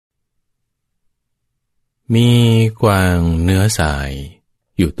มีกวางเนื้อสาย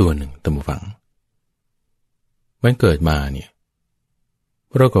อยู่ตัวหนึ่งท่านผู้ฟังมันเกิดมาเนี่ย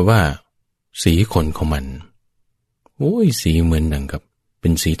ปรากฏว่าสีขนของมันโอ้ยสีเหมือนดังกับเป็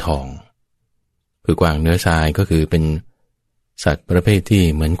นสีทองคือกวางเนื้อทรายก็คือเป็นสัตว์ประเภทที่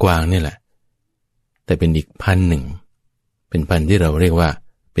เหมือนกวางนี่แหละแต่เป็นอีกพันธุ์หนึ่งเป็นพันธุ์ที่เราเรียกว่า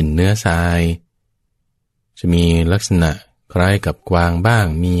เป็นเนื้อทรายจะมีลักษณะคล้ายกับกวางบ้าง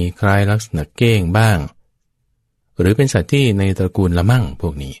มีคล้ายลักษณะเก้งบ้างหรือเป็นสัตว์ที่ในตระกูลละมั่งพว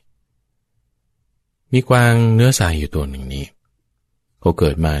กนี้มีกวางเนื้อทรายอยู่ตัวหนึ่งนี้เขาเกิ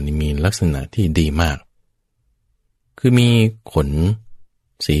ดมานี่มีลักษณะที่ดีมากคือมีขน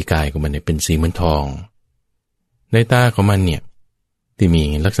สีกายของมันเนี่ยเป็นสีเหมือนทองในตาของมันเนี่ยที่มี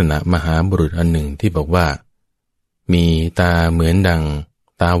ลักษณะมหาบุรุษอันหนึ่งที่บอกว่ามีตาเหมือนดัง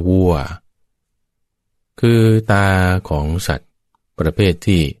ตาวัวคือตาของสัตว์ประเภท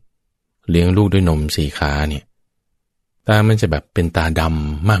ที่เลี้ยงลูกด้วยนมสีขาเนี่ยตามันจะแบบเป็นตาด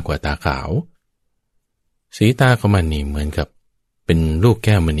ำมากกว่าตาขาวสีตาของมันนี่เหมือนกับเป็นลูกแ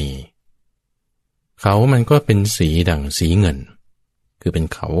ก้วมณีเขามันก็เป็นสีดั่งสีเงินคือเป็น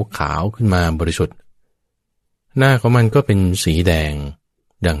เขาขาวขึ้นมาบริสุทธิ์หน้าของมันก็เป็นสีแดง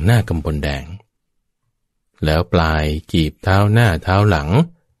ดั่งหน้ากำปลแดงแล้วปลายกีบเท้าหน้าเท้าหลัง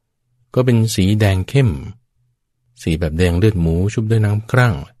ก็เป็นสีแดงเข้มสีแบบแดงเลือดหมูชุบด้วยน้ำก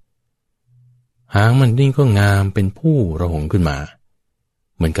รั่งหางมันนี่ก็งามเป็นผู้ระหงขึ้นมา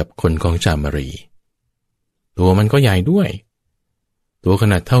เหมือนกับคนของจามรีตัวมันก็ใหญ่ด้วยตัวข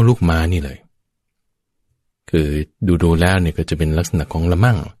นาดเท่าลูกม้านี่เลยคือดูแล้วเนี่ยก็จะเป็นลักษณะของละ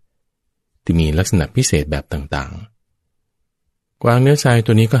มั่งที่มีลักษณะพิเศษแบบต่างๆกวางเนื้อทราย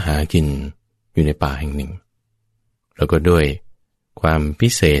ตัวนี้ก็หากินอยู่ในป่าแห่งหนึ่งแล้วก็ด้วยความพิ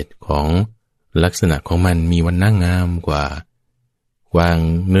เศษของลักษณะของมันมีวันงามกว่ากวาง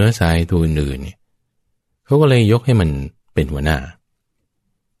เนื้อทรายตัวอื่นๆเนี่ยเขาก็เลยยกให้มันเป็นหัวหน้า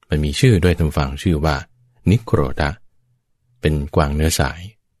มันมีชื่อด้วยทางฝั่งชื่อว่านิโครธะเป็นกวางเนื้อทราย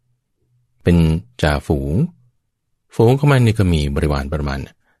เป็นจ่าฝูงของมันนี่ก็มีบริวารประมาณ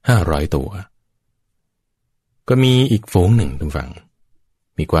500ตัวก็มีอีกฝูงหนึ่งทางฝั่ง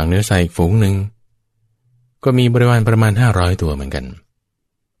มีกวางเนื้อทรายอีกฝูงหนึ่งก็มีบริวารประมาณ500ตัวเหมือนกัน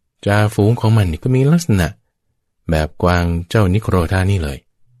จ่าฝูงของมันนี่ก็มีลักษณะแบบกวางเจ้านิโครธานี่เลย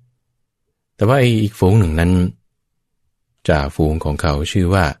แต่ว่าอีกฝูงหนึ่งนั้นจ่าฝูงของเขาชื่อ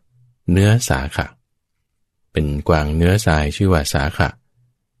ว่าเนื้อสาขะเป็นกวางเนื้อทรายชื่อว่าสาขะ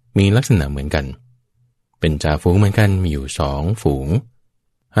มีลักษณะเหมือนกันเป็นจ่าฝูงเหมือนกันมีอยู่2ฝูง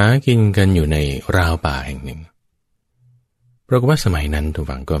หากินกันอยู่ในราวป่าแห่งหนึ่งปรากฏว่าสมัยนั้นทุก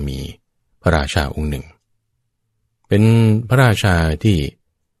ฝั่งก็มีพระราชาองค์หนึ่งเป็นพระราชาที่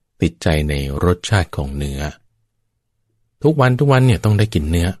ติดใจในรสชาติของเนื้อทุกวันเนี่ยต้องได้กิน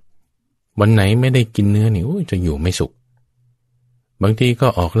เนื้อวันไหนไม่ได้กินเนื้อนี่จะอยู่ไม่สุขบางทีก็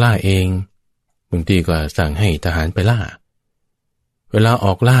ออกล่าเองบางทีก็สั่งให้ทหารไปล่าเวลาอ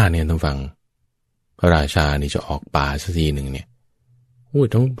อกล่าเนี่ยทุกฝั่งพระราชานี่จะออกป่าสักทีหนึ่งเนี่ย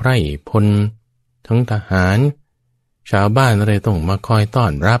ทั้งไพร่พลทั้งทหารชาวบ้านอะไรต้องมาคอยต้อ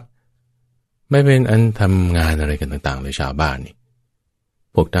นรับไม่เป็นอันทำงานอะไรกันต่างๆเลยชาวบ้านนี่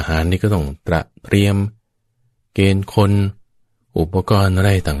พวกทหารนี่ก็ต้องเตรียมเกณฑ์คนอุปกรณ์อะไร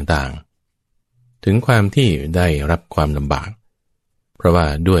ต่างๆถึงความที่ได้รับความลำบากเพราะว่า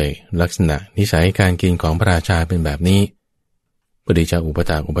ด้วยลักษณะนิสัยการกินของพระราชาเป็นแบบนี้ปฏิจจอุป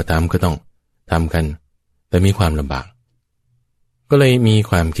ถากอุปถัมภ์ก็ต้องทำกันแต่มีความลำบากก็เลยมี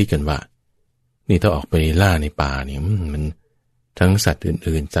ความคิดกันว่านี่ถ้าออกไปล่าในป่าเนี่ยมันทั้งสัตว์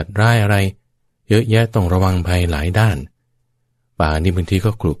อื่นๆสัตว์ร้ายอะไรเยอะแยะต้องระวังภัยหลายด้านป่านี่บางที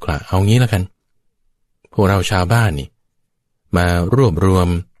ก็ขรุขระเอางี้แล้วกันพวกเราชาวบ้านนี่มารวบรวม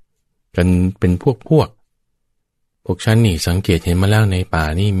กันเป็นพวกฉันนี่สังเกตเห็นมาแล้วในป่า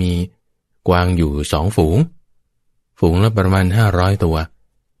นี่มีกวางอยู่2ฝูงละประมาณ500ตัว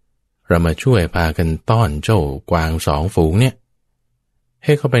เรามาช่วยพากันต้อนเจ้ากวาง2ฝูงเนี่ยใ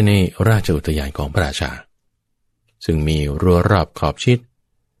ห้เข้าไปในราชอุทยานของพระราชาซึ่งมีรั้วรอบขอบชิด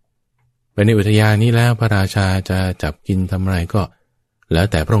ไปในอุทยานนี้แล้วพระราชาจะจับกินทำอะไรก็แล้ว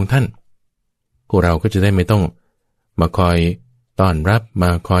แต่พระองค์ท่านพวกเราก็จะได้ไม่ต้องมาคอยต้อนรับมา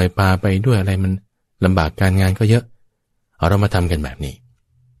คอยพาไปด้วยอะไรมันลำบากการงานก็เยอะเอาเรามาทำกันแบบนี้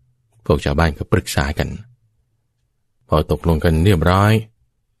พวกชาวบ้านก็ปรึกษากันพอตกลงกันเรียบร้อย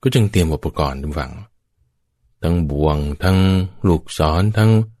ก็จึงเตรียมอุปกรณ์ทุกฝั่งทั้งบ่วงทั้งลูกศรทั้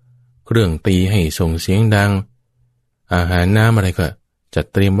งเครื่องตีให้ส่งเสียงดังอาหารน้ำอะไรก็จัด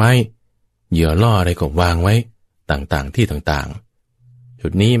เตรียมไว้เหยื่อล่ออะไรก็วางไว้ต่างๆที่ต่างๆจุ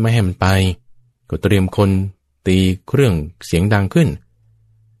ดนี้ไม่ให้มันไปก็เตรียมคนตีเครื่องเสียงดังขึ้น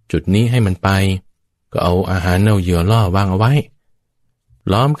จุดนี้ให้มันไป ก็เอาอาหารเอาเหยื่อล่อวางเอาไว้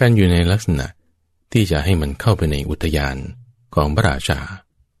ล้อมกันอยู่ในลักษณะที่จะให้มันเข้าไปในอุทยานของพระราชา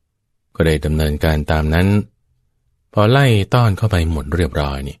ก็ได้ดำเนินการตามนั้นพอไล่ต้อนเข้าไปหมดเรียบร้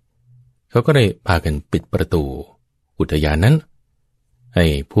อยนี่เขาก็ได้พากันปิดประตูอุทยานนั้นให้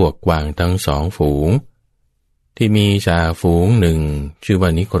พวกกวางทั้งสองฝูงที่มีจ่าฝูงหนึ่งชื่อว่า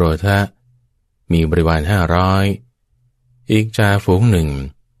นิโครธะมีบริวาร500อีกจ่าฝูงหนึ่ง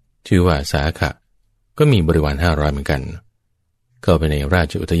ชื่อว่าสาขะก็มีบริวาร500เหมือนกันเข้าไปในรา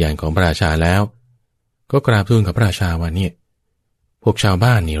ชอุทยานของพระราชาแล้วก็กราบทูลกับพระราชาว่าเนี่ยพวกชาว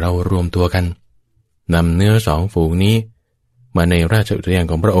บ้านนี่เรารวมตัวกันนำเนื้อ2ฝูงนี้มาในราชอุทยาน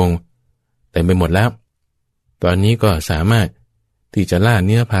ของพระองค์เต็มไปหมดแล้วตอนนี้ก็สามารถที่จะล่าเ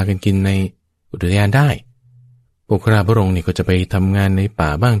นื้อพากันกินในอุทยานได้พวกข้าพระองค์นี่ก็จะไปทำงานในป่า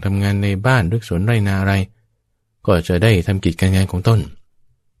บ้างทำงานในบ้านด้วยสวนไร่นาอะไรก็จะได้ทำกิจการงานของตน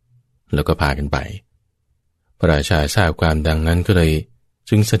แล้วก็พากันไปพระราชาทราบความดังนั้นก็เลย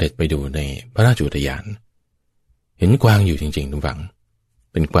จึงเสด็จไปดูในพระราชอุทยานเห็นกวางอยู่จริงๆทุกฝั่ง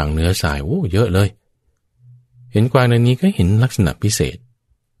เป็นกวางเนื้อสายโอ้เยอะเลยเห็นกวางในนี้ก็เห็นลักษณะพิเศษ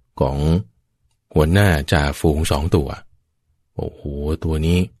ของหัวหน้าจ่าฝูง2ตัวโอ้โหตัว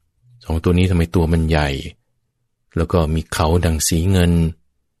นี้2ตัวนี้ทำไมตัวมันใหญ่แล้วก็มีเขาดังสีเงิน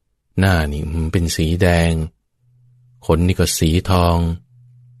หน้านี่มันเป็นสีแดงขนนี่ก็สีทอง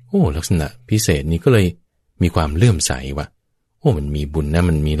โอ้ลักษณะพิเศษนี้ก็เลยมีความเลื่อมใสว่าโอ้มันมีบุญนะ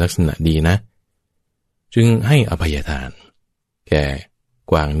มันมีลักษณะดีนะจึงให้อภัยทานแก่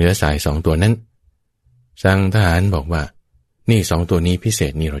กวางเนื้อสาย2ตัวนั้นสั่งทหารบอกว่านี่2ตัวนี้พิเศ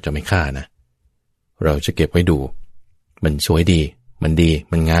ษนี่เราจะไม่ฆ่านะเราจะเก็บไว้ดูมันสวยดีมันดี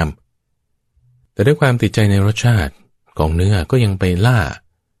มันงามแต่ด้วยความติดใจในรสชาติของเนื้อก็ยังไปล่า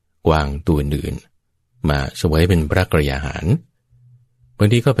กวางตัวอื่นมาเสวยเป็นพระกยาหารบาง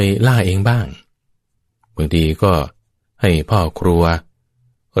ทีก็ไปล่าเองบ้างบางทีก็ให้พ่อครัว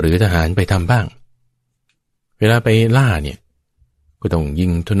หรือทหารไปทำบ้างเวลาไปล่าเนี่ยก็ต้องยิ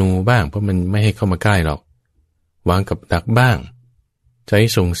งธนูบ้างเพราะมันไม่ให้เข้ามาใกล้หรอกวางกับดักบ้างใช้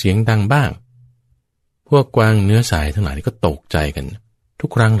ส่งเสียงดังบ้างพวกกวางเนื้อสายทั้งหลายก็ตกใจกันทุก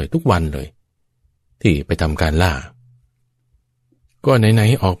ครั้งเลยทุกวันเลยที่ไปทำการล่าก็ไหน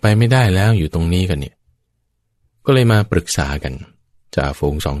ๆออกไปไม่ได้แล้วอยู่ตรงนี้กันเนี่ยก็เลยมาปรึกษากันจ่าฝู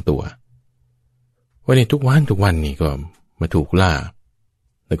ง2ตัวว่านี่ทุกวันนี่ก็มาถูกล่า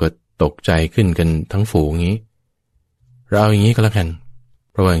แล้วก็ตกใจขึ้นกันทั้งฝูงนี้เราเอาอย่างนี้ก็แล้วกัน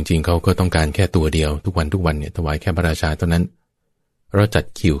เพราะว่าจริงๆเขาก็ต้องการแค่ตัวเดียวทุกวันเนี่ยถวายแค่พระราชาเท่านั้นเราจัด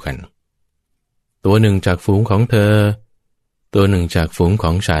คิวกันตัวหนึ่งจากฝูงของเธอตัวหนึ่งจากฝูงข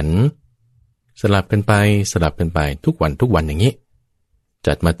องฉันสลับกันไปทุกวันอย่างนี้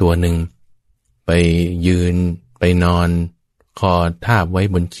จัดมาตัวหนึ่งไปยืนไปนอนคอทาบไว้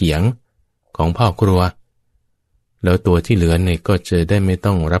บนเขียงของพ่อครัวแล้วตัวที่เหลือเนี่ยก็จะได้ไม่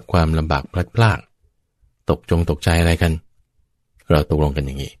ต้องรับความลำบากพลัดพรากตกใจอะไรกันเราตกลงกันอ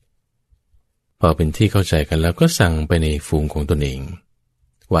ย่างนี้พอเป็นที่เข้าใจกันแล้วก็สั่งไปในฝูงของตนเอง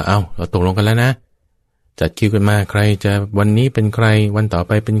ว่าเราตกลงกันแล้วนะจัดคิวกันมาใครจะวันนี้เป็นใครวันต่อไ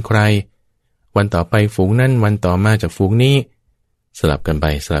ปเป็นใครวันต่อไปฝูงนั้นวันต่อมาจากฝูงนี้สลับกันไ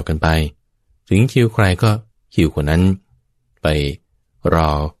ปถึงคิวใครก็คิวคนนั้นไปร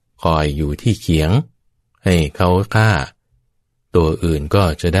อคอยอยู่ที่เขียงให้เขาฆ่าตัวอื่นก็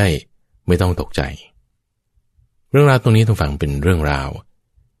จะได้ไม่ต้องตกใจเรื่องราวตรงนี้ต้องฟังเป็นเรื่องราว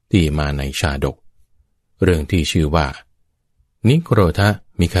ที่มาในชาดกเรื่องที่ชื่อว่านิโครธะ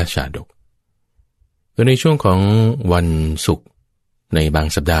มิคชาดกในช่วงของวันศุกร์ในบาง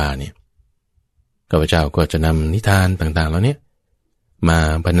สัปดาห์เนี่ยข้าพเจ้าก็จะนำนิทานต่างๆเหล่านี้มา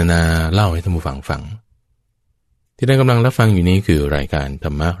บรรณนาเล่าให้ท่านผู้ฟังฟังที่ได้กำลังรับฟังอยู่นี้คือรายการธร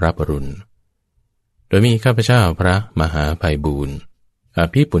รมรับอรุณโดยมีข้าพเจ้าพระมหาไพบูลย์อ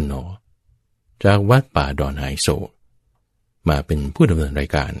ภิปุณโญจากวัดป่าดอนไฮโซมาเป็นผู้ดำเนินราย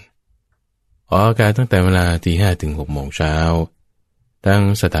การออกอากาศตั้งแต่เวลา 5 ถึง 6 โมงเช้าทั้ง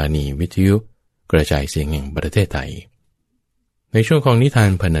สถานีวิทยุกระจายเสียงแห่งประเทศไทยในช่วงของนิทาน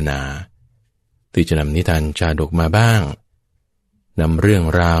พรรณนาที่จะนำนิทานชาดกมาบ้างนำเรื่อง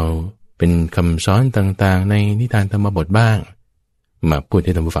ราวเป็นคำสอนต่างๆในนิทานธรรมบทบ้างมาพูดใ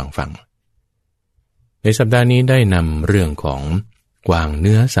ห้ท่านผู้ฟังฟังในสัปดาห์นี้ได้นำเรื่องของกวางเ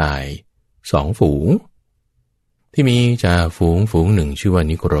นื้อสาย2ฝูงที่มีจ่าฝูงหนึ่งชื่อว่า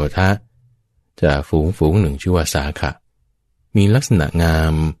นิโครธะจ่าฝูงหนึ่งชื่อว่าสาขะมีลักษณะงา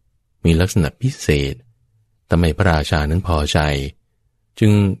มมีลักษณะพิเศษทำไมพระราชานั้นพอใจจึ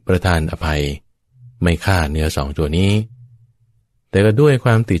งประทานอภัยไม่ฆ่าเนื้อ2ตัวนี้แต่ก็ด้วยคว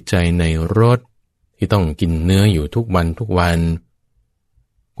ามติดใจในรสที่ต้องกินเนื้ออยู่ทุกวัน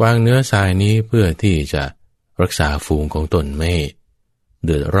กวางเนื้อทรายนี้เพื่อที่จะรักษาฝูงของตนไม่เ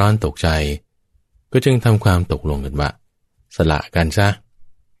ดือดร้อนตกใจก็จึงทำความตกลงกันว่าสละกันซะ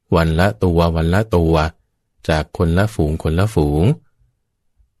วันละตัวจากคนละฝูง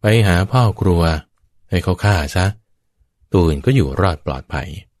ไปหาพ่อครัวให้เขาฆ่าซะตัวอื่นก็อยู่รอดปลอดภัย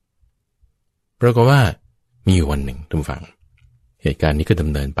ปรากฏว่ามีอยู่วันหนึ่งทุกฝั่งเหตุการณ์นี้ก็ด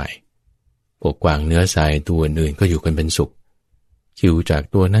ำเนินไปพวกกวางเนื้อทรายตัวอื่นก็อยู่กันเป็นสุขคิวจาก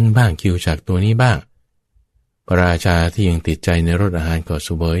ตัวนั้นบ้างคิวจากตัวนี้บ้างพระราชาที่ยังติดใจในรสอาหารก็เส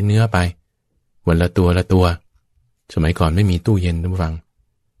วยเนื้อไปวันละตัวสมัยก่อนไม่มีตู้เย็นทุกฝั่ง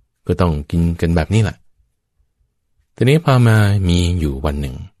ก็ต้องกินกันแบบนี้แหละทีนี้พอมามีอยู่วันห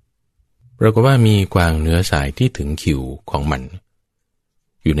นึ่งปรากฏว่ามีกวางเนื้อทรายที่ถึงคิวของมัน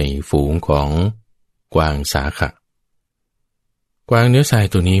อยู่ในฝูงของกวางสาขะกวางเนื้อทราย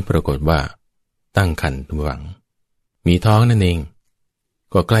ตัวนี้ปรากฏว่าตั้งครรภ์ทุกฝั่งมีท้องนั่นเอง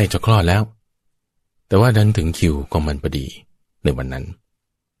ก็ใกล้จะคลอดแล้วแต่ว่าดันถึงคิวของมันพอดีในวันนั้น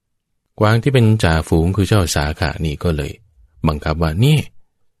กวางที่เป็นจ่าฝูงคือเจ้าสาขะนี่ก็เลยบังคับว่านี่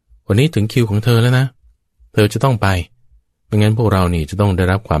วันนี้ถึงคิวของเธอแล้วนะเธอจะต้องไปไม่งั้นพวกเรานี่จะต้องได้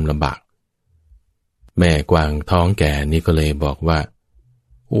รับความลำบากแม่กวางท้องแก่นี่ก็เลยบอกว่า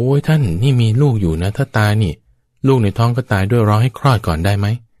โอ้ยท่านนี่มีลูกอยู่นะถ้าตายนี่ลูกในท้องก็ตายด้วยรอให้คลอดก่อนได้ไหม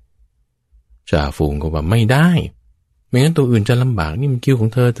จ่าฝูงก็ว่าไม่ได้ไม่งั้นตัวอื่นจะลำบากนี่มันคิวของ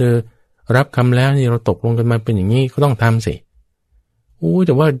เธอรับคำแล้วนี่เราตกลงกันมาเป็นอย่างนี้ก็ต้องทำสิโอ้ยแ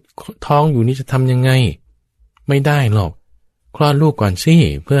ต่ว่าท้องอยู่นี่จะทำยังไงไม่ได้หรอกคลอดลูกก่อนสิ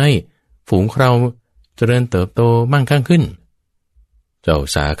เพื่อให้ฝูงเราเจริญเติบโตมั่งคั่งขึ้นเจ้า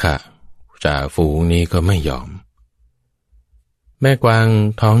สาขะจ่าฝูงนี้ก็ไม่ยอมแม่กวาง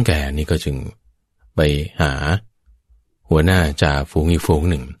ท้องแก่นี่ก็จึงไปหาหัวหน้าจ่าฝูงอีกฝูง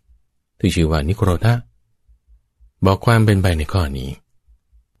หนึ่งที่ชื่อว่านิโครธะบอกความเป็นไปในข้อนี้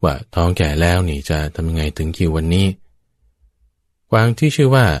ว่าท้องแก่แล้วนี่จะทำยังไงถึงคิววันนี้กวางที่ชื่อ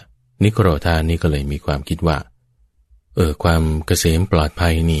ว่านิโครธานี่ก็เลยมีความคิดว่าความเกษมปลอดภั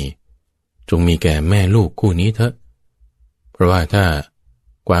ยนี่จงมีแก่แม่ลูกคู่นี้เถอะเพราะว่าถ้า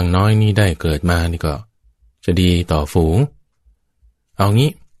กวางน้อยนี่ได้เกิดมานี่ก็จะดีต่อฝูงเอา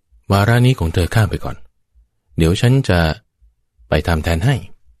งี้วาระนี้ของเธอข้ามไปก่อนเดี๋ยวฉันจะไปทำแทนให้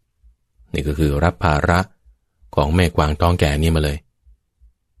นี่ก็คือรับภาระของแม่กวางท้องแก่นี่มาเลย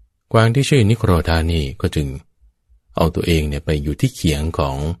กวางที่ชื่อนิโครธานี่ก็จึงเอาตัวเองเนี่ยไปอยู่ที่เขียงขอ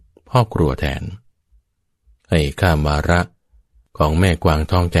งพ่อครัวแทนให้ข้ามวาระของแม่กวาง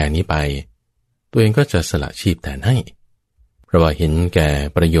ท้องแก่นี้ไปตัวเองก็จะสละชีพแทนให้เพราะว่าเห็นแก่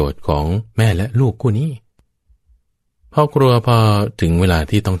ประโยชน์ของแม่และลูกคู่นี้พ่อครัวพอถึงเวลา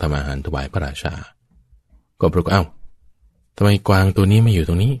ที่ต้องทำอาหารถวายพระราชาก็ปรากฏทำไมกวางตัวนี้ไม่อยู่ต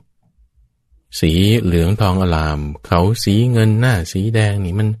รงนี้สีเหลืองทองอลามเขาสีเงินหน้าสีแดง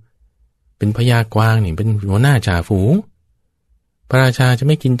นี่มันเป็นพญากวางนี่เป็นหัวหน้าจ่าฝูงพระราชาจะ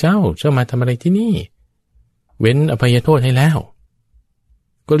ไม่กินเจ้ามาทำอะไรที่นี่เว้นอภัยโทษให้แล้ว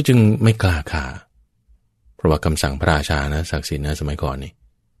ก็จึงไม่กล้าฆ่าเพราะว่าคำสั่งพระราชานะศักดิ์สิทธิ์นะสมัยก่อนนี่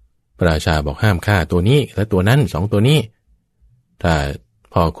พระราชาบอกห้ามฆ่าตัวนี้และตัวนั้นสองตัวนี้ถ้า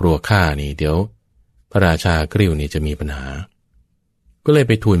พอครัวฆ่านี่เดี๋ยวพระราชากริ้วนี่จะมีปัญหาก็เลยไ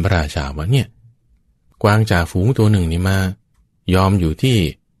ปทูลพระราชาว่าเนี่ยกวางจ่าฝูงตัวหนึ่งนี่มายอมอยู่ที่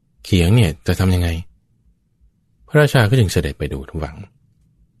เขียงเนี่ยจะทำยังไงพระราชาก็จึงเสด็จไปดูทุกฝั่ง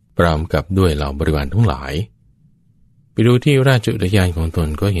พร้อมกับด้วยเหล่าบริวารทั้งหลายไปดูที่ราชอุทยานของตน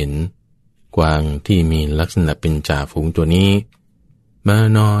ก็เห็นกวางที่มีลักษณะเป็นจ่าฝูงตัวนี้มา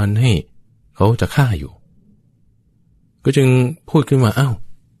นอนให้เขาจะฆ่าอยู่ก็จึงพูดขึ้นว่า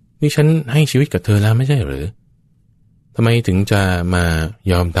นี่ฉันให้ชีวิตกับเธอแล้วไม่ใช่หรือทำไมถึงจะมา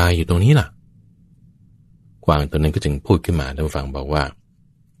ยอมตายอยู่ตรงนี้ล่ะกวางตัวนั้นก็จึงพูดขึ้นมาท่านผู้ฟังบอกว่า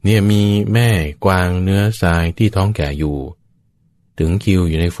เนี่ยมีแม่กวางเนื้อทรายที่ท้องแก่อยู่ถึงคิว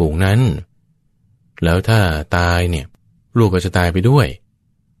อยู่ในฝูงนั้นแล้วถ้าตายเนี่ยลูกก็จะตายไปด้วย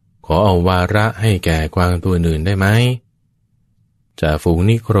ขอเอาวาระให้แก่กวางตัวอื่นได้ไหมจ่าฝูง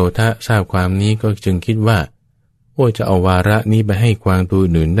นิโครธะทราบความนี้ก็จึงคิดว่าโอ้จะเอาวาระนี้ไปให้กวางตัว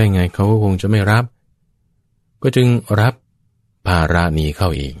อื่นได้ไงเขาก็คงจะไม่รับก็จึงรับภาระนี้เข้า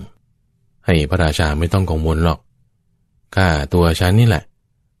เองให้พระราชาไม่ต้องกังวลหรอกฆ่าตัวฉันนี่แหละ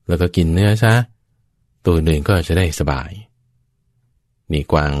แล้วก็กินเนื้อซะตัวอื่นก็จะได้สบายนี่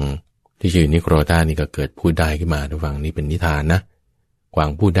กวางที่ชื่อนิโครธานี่ก็เกิดพูดได้ขึ้นมาทุกฝั่งนี้เป็นนิทานนะกวาง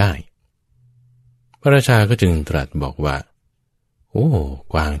พูดได้พระราชาก็จึงตรัสบอกว่าโอ้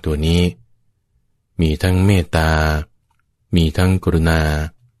กวางตัวนี้มีทั้งเมตตามีทั้งกรุณา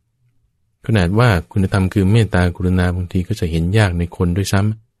ขนาดว่าคุณธรรมคือเมตตากรุณาบางทีก็จะเห็นยากในคนด้วยซ้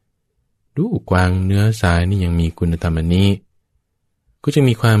ำดูกวางเนื้อทรายนี่ยังมีคุณธรรมอันนี้ ก็จะ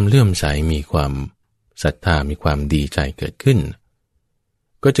มีความเลื่อมใสมีความศรัทธามีความดีใจเกิดขึ้น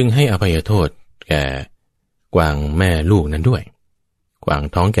ก็จึงให้อภัยโทษแก่กวางแม่ลูกนั้นด้วยกวาง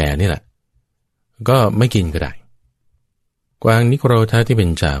ท้องแก่นี่แหละก็ไม่กินก็ได้กวางนิโครธาที่เป็น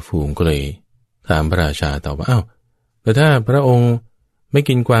จ่าฝูงก็เลยถามพระราชาต่อว่าอ้าวแต่ถ้าพระองค์ไม่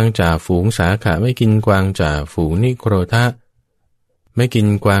กินกวางจ่าฝูงสาขะไม่กินกวางจ่าฝูงนิโครธาไม่กิน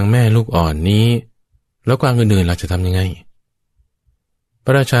กวางแม่ลูกอ่อนนี้แล้วกวางอื่นๆเราจะทำยังไงพ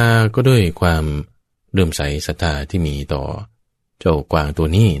ระราชาก็ด้วยความเลื่อมใสศรัทธาที่มีต่อเจ้ากวางตัว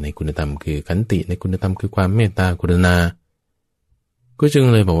นี้ในคุณธรรมคือขันติในคุณธรรมคือความเมตตากรุณาก็จึง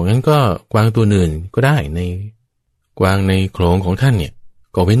เลยบอกว่างั้นก็กวางตัวอื่นก็ได้ในกวางในโขลงของท่านเนี่ย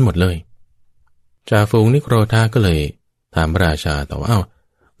ก็เว้นหมดเลยจ่าฝูงนิโครธาก็เลยถามพระราชาต่อว่าอ้าว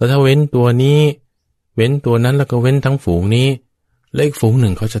แล้วถ้าเว้นตัวนี้เว้นตัวนั้นแล้วก็เว้นทั้งฝูงนี้แล้วอีกฝูงหนึ่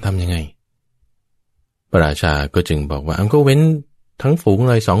งเขาจะทำยังไงพระราชาก็จึงบอกว่าก็เว้นทั้งฝูง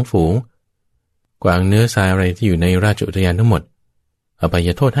เลย2 ฝูงกวางเนื้อทรายอะไรที่อยู่ในราชอุทยานทั้งหมดอภัย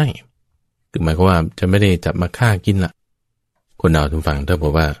โทษให้คือหมายความว่าจะไม่ได้จับมาฆ่ากินละคนเอาทุกฝั่งถ้าบอ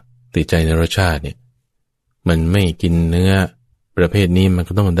กว่าติดใจในรสชาติเนี่ยมันไม่กินเนื้อประเภทนี้มัน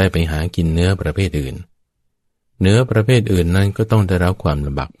ก็ต้องได้ไปหากินเนื้อประเภทอื่นเนื้อประเภทอื่นนั้นก็ต้องได้รับความล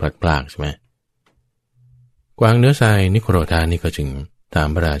ำบากพลัดพรากใช่ไหมกวางเนื้อทรายนิโครธานี่ก็จึงถาม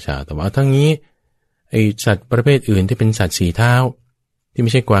พระราชาแต่ว่าทั้งนี้ไอสัตว์ประเภทอื่นที่เป็นสัตว์4 เท้าที่ไ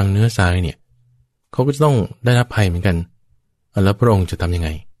ม่ใช่กวางเนื้อทรายเนี่ยเขาก็จะต้องได้รับภัยเหมือนกันแล้วพระองค์จะทำยังไง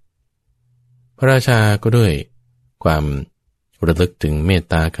พระราชาก็ด้วยความระลึกถึงเมต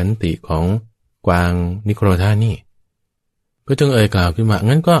ตาขันติของกวางนิโครธานี่ก็จึงกล่าวขึ้นมา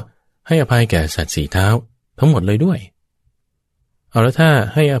งั้นก็ให้อภัยแก่สัตว์4 เท้าทั้งหมดเลยด้วยเอาแล้วถ้า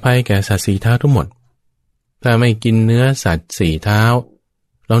ให้อภัยแก่สัตว์4 เท้าทั้งหมดถ้าไม่กินเนื้อสัตว์4 เท้า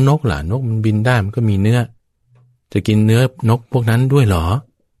แล้วนกล่ะนกมันบินได้มันก็มีเนื้อจะกินเนื้อนกพวกนั้นด้วยหรอ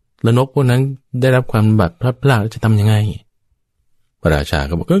แล้วนกพวกนั้นได้รับความบาดพลาดจะทำยังไงพระราชา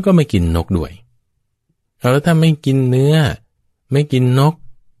ก็บอกก็ไม่กินนกด้วยเอาแล้วถ้าไม่กินเนื้อไม่กินนก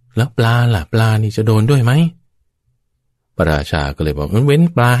แล้วปลาล่ะปลานี่จะโดนด้วยไหมพระราชาก็เลยบอกงั้นเว้น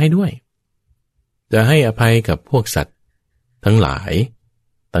ปลาให้ด้วยจะให้อภัยกับพวกสัตว์ทั้งหลาย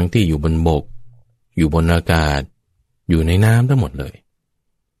ทั้งที่อยู่บนบกอยู่บนอากาศอยู่ในน้ำทั้งหมดเลย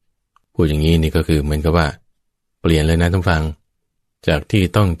พูดอย่างนี้นี่ก็คือเหมือนกับว่าเปลี่ยนเลยนะท่านฟังจากที่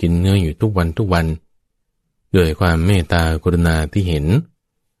ต้องกินเนื้ออยู่ทุกวันด้วยความเมตตากรุณาที่เห็น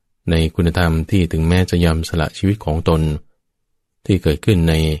ในคุณธรรมที่ถึงแม้จะยอมสละชีวิตของตนที่เกิดขึ้น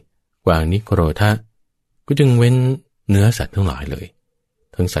ในกวางนิโครธาก็จึงเว้นเนื้อสัตว์ทั้งหลายเลย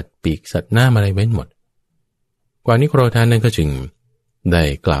ทั้งสัตว์ปีกสัตว์หน้าอะไรเว้นหมดกวางนิโครธานั้นก็จึงได้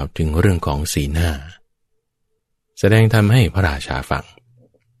กล่าวถึงเรื่องของสีหน้าแสดงธรรมให้พระราชาฟัง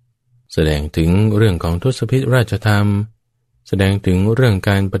แสดงถึงเรื่องของทศพิธราชธรรมแสดงถึงเรื่องก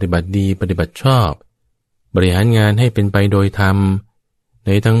ารปฏิบัติดีปฏิบัติชอบบริหารงานให้เป็นไปโดยธรรมใน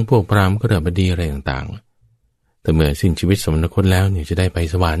ทั้งพวกพราหมณ์กฤหบดีอะไรต่างๆแต่เมื่อสิ้นชีวิตสมณคตแล้วเนี่ยจะได้ไป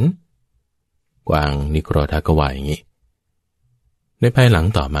สวรรค์กวางนิโครธาก็ว่าอย่างนี้ในภายหลัง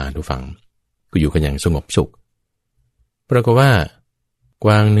ต่อมาทุกฝั่งก็อยู่กันอย่างสงบสุขปรากฏว่าก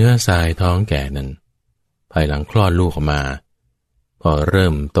วางเนื้อทรายท้องแก่นั้นภายหลังคลอดลูกออกมาพอเริ่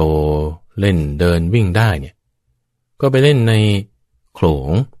มโตเล่นเดินวิ่งได้เนี่ยก็ไปเล่นในโขลง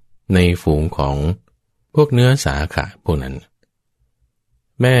ในฝูงของพวกเนื้อสาขะพวกนั้น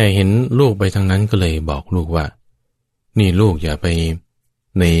แม่เห็นลูกไปทางนั้นก็เลยบอกลูกว่านี่ลูกอย่าไป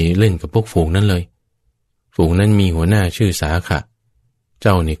ในเล่นกับพวกฝูงนั้นเลยฝูงนั้นมีหัวหน้าชื่อสาขะเ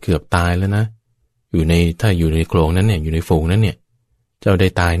จ้าเนี่ยเกือบตายแล้วนะถ้าอยู่ในโขลงนั้นเนี่ยอยู่ในฝูงนั้นเนี่ยเจ้าได้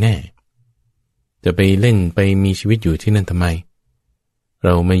ตายแน่จะไปเล่นไปมีชีวิตอยู่ที่นั่นทำไมเร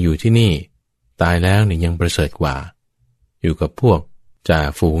ามาอยู่ที่นี่ตายแล้วเนี่ยยังประเสริฐกว่าอยู่กับพวกจ่า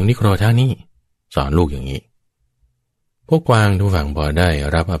ฝูงนิโครธานี่สอนลูกอย่างนี้พวกกวางทุกฝั่งพอได้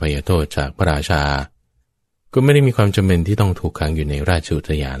รับอภัยโทษจากพระราชาก็ไม่ได้มีความจำเป็นที่ต้องถูกขังอยู่ในราชอุ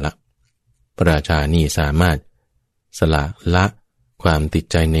ทยานละพระราชานี่สามารถสละความติด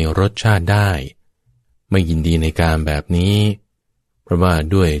ใจในรสชาติได้ไม่ยินดีในการแบบนี้เพราะว่า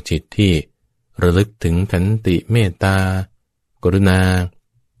ด้วยจิตที่ระลึกถึงขันติเมตตากรุณา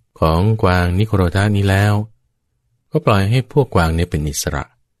ของกวางนิโครธานี้แล้วก็ปล่อยให้พวกกวางนี้เป็นอิสระ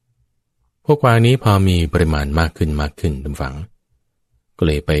พวกกวางนี้พอมีปริมาณมากขึ้นทุกฝั่งก็เ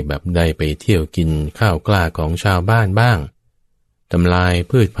ลยไปแบบได้ไปเที่ยวกินข้าวกล้าของชาวบ้านบ้างทำลาย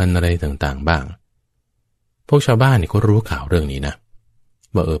พืชพันธุ์อะไรต่างๆบ้างพวกชาวบ้านนี่ก็รู้ข่าวเรื่องนี้นะ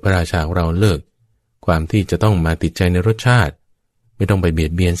ว่าพระราชาของเราเลิกความที่จะต้องมาติดใจในรสชาติไม่ต้องไปเบีย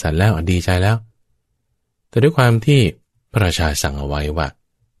ดเบียนสัตว์แล้วดีใจแล้วแต่ด้วยความที่พระราชาสั่งเอาไว้ว่า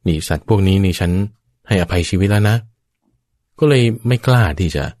นี่สัตว์พวกนี้นี่ฉันให้อภัยชีวิตแล้วนะ ก็เลยไม่กล้าที่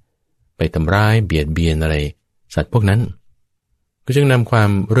จะไปทำร้ายเบียดเบียนอะไรสัตว์พวกนั้นก็จึงนำความ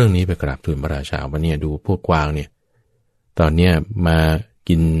เรื่องนี้ไปกราบทูลพระราชาว่าเนี่ยดูพวกกวางเนี่ยตอนเนี้ยมา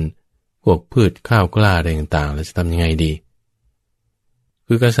กินพวกพืชข้าวกล้าอะไรต่างๆแล้วจะทำยังไงดี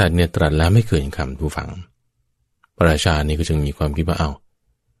คือกษัตริย์เนี่ยตรัสแล้วไม่เกินคำผู้ฟังพระราชานี่ก็จึงมีความคิดว่าเอา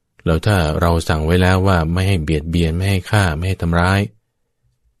แล้วถ้าเราสั่งไว้แล้วว่าไม่ให้เบียดเบียนไม่ให้ฆ่าไม่ให้ทำร้าย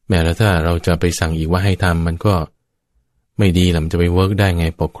แม้แล้วถ้าเราจะไปสั่งอีกว่าให้ทำมันก็ไม่ดีล่ะมันจะไปเวิร์กได้ไง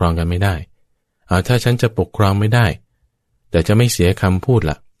ปกครองกันไม่ได้เอาถ้าฉันจะปกครองไม่ได้แต่จะไม่เสียคำพูด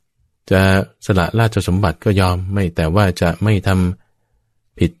ล่ะจะสละราชสมบัติก็ยอมไม่แต่ว่าจะไม่ท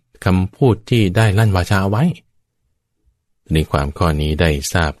ำผิดคำพูดที่ได้ลั่นวาจาเอาไว้ในความข้อนี้ได้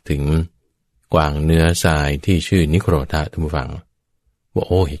ทราบถึงกวางเนื้อทรายที่ชื่อนิโครธะท่านผู้ฟังว่าโ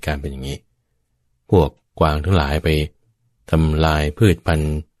อ้เหตุการณ์เป็นอย่างนี้พวกกวางทั้งหลายไปทำลายพืชพัน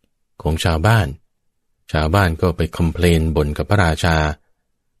ธุ์ของชาวบ้านก็ไปคอมเพลนบ่นกับพระรา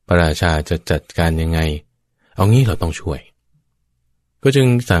ชาจะจัดการยังไงเอางี้เราต้องช่วยก็จึง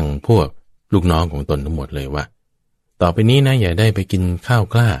สั่งพวกลูกน้องของตนทั้งหมดเลยว่าต่อไปนี้นะอย่าได้ไปกินข้าว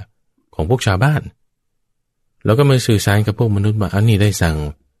กล้าของพวกชาวบ้านแล้วก็มาสื่อสารกับพวกมนุษย์ว่าอันนี้ได้สั่ง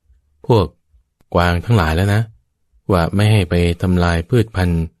พวกกวางทั้งหลายแล้วนะว่าไม่ให้ไปทำลายพืชพัน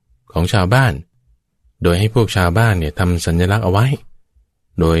ธุ์ของชาวบ้านโดยให้พวกชาวบ้านเนี่ยทำสัญลักษณ์เอาไว้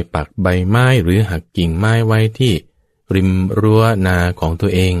โดยปักใบไม้หรือหักกิ่งไม้ไว้ที่ริมรั้วนาของตั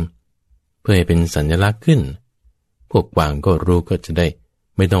วเองเพื่อให้เป็นสัญลักษณ์ขึ้นพวกกวางก็รู้ก็จะได้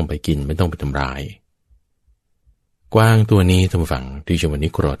ไม่ต้องไปกินไม่ต้องไปทำร้ายกวางตัวนี้ท่านผู้ฟังที่ชื่อว่านิ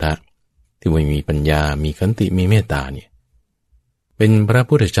โครธะที่ว่ามีปัญญามีขันติมีเมตตาเนี่ยเป็นพระ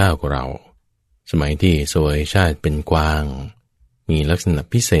พุทธเจ้าของเราสมัยที่เสวยชาติเป็นกวางมีลักษณะ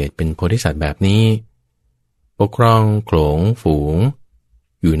พิเศษเป็นโพธิสัตว์แบบนี้ปกครองโขลงฝูง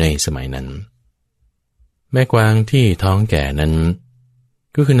อยู่ในสมัยนั้นแม่กวางที่ท้องแก่นั้น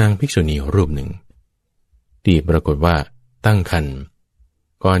ก็คือนางภิกษุณีรูปหนึ่งที่ปรากฏว่าตั้งครรภ์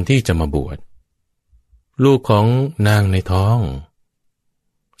ก่อนที่จะมาบวชลูกของนางในท้อง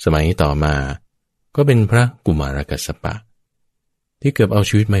สมัยต่อมาก็เป็นพระกุมารกัสสปะที่เกือบเอา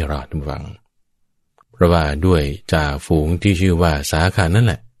ชีวิตไม่รอดทุกฝังเพราะว่าด้วยจ่าฝูงที่ชื่อว่าสาขานั่นแ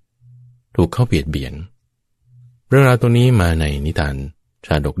หละถูกเข้าเบียดเบียนเรื่องราวตัวนี้มาในนิทานช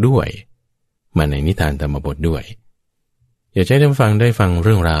าดกด้วยมาในนิทานธรรมบทด้วยอยากให้ท่านฟังได้ฟังเ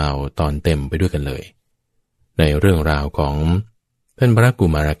รื่องราวตอนเต็มไปด้วยกันเลยในเรื่องราวของท่านพระกุ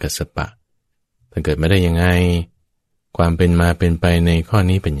มารกัสสปะท่านเกิดมาได้ยังไงความเป็นมาเป็นไปในข้อ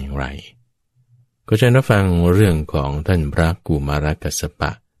นี้เป็นอย่างไรก็จะรับฟังเรื่องของท่านพระกุมารกัสสป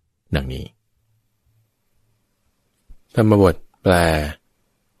ะดังนี้ธรรมบทแปล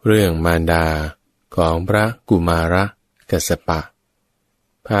เรื่องมารดาของพระกุมารกัสสปะ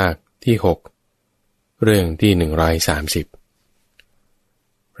ภาคที่6เรื่องที่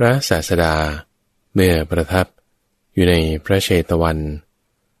130พระศาสดาเมื่อประทับอยู่ในพระเชตวัน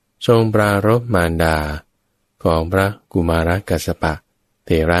ทรงปรารภมารดาของพระกุมารกัสสปะเถ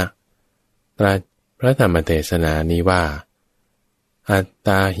ระตรัสพระธรรมเทศนานี้ว่าอัตต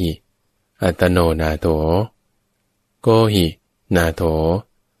าหิอัตโนนาโถโกหินาโถ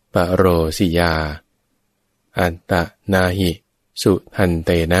ปะโรสิยาอัตตนาหิสุทันเต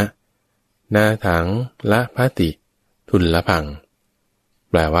นะนาถังละภัติทุลพัง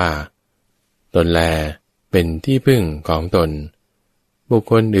แปลว่าตนแลเป็นที่พึ่งของตนบุค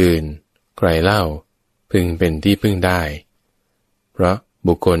คลอื่นใครเล่าพึงเป็นที่พึ่งได้เพราะ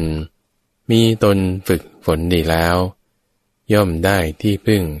บุคคลมีตนฝึกฝนดีแล้วย่อมได้ที่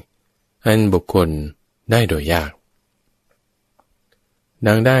พึ่งอันบุคคลได้โดยยาก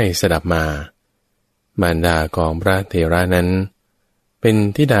ดังได้สดับมามารดาของพระเถระนั้นเป็น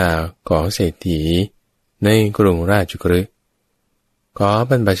ธิดาของเศรษฐีในกรุงราชคฤห์ขอ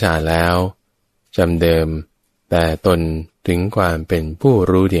บรรพชาแล้วจำเดิมแต่ตนถึงความเป็นผู้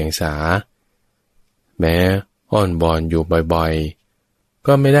รู้เดียงสาแม้อ้อนบอนอยู่บ่อยๆ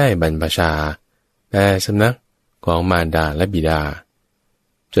ก็ไม่ได้บรรพชาแต่สำนักของมารดาและบิดา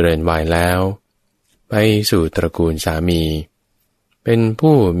เจริญวัยแล้วไปสู่ตระกูลสามีเป็น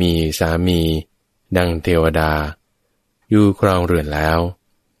ผู้มีสามีดังเทวดาอยู่ครองเรือนแล้ว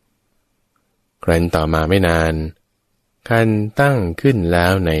ครั้นต่อมาไม่นานคันตั้งขึ้นแล้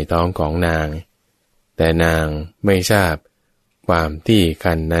วในท้องของนางแต่นางไม่ทราบความที่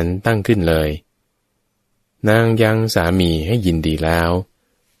คันนั้นตั้งขึ้นเลยนางยังสามีให้ยินดีแล้ว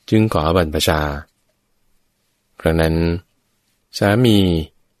จึงขอบรรพชาครั้งนั้นสามี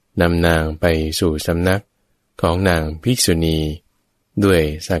นำนางไปสู่สำนักของนางภิกษุณีด้วย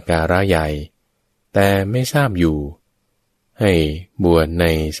สักการะใหญ่แต่ไม่ทราบอยู่ให้บวชใน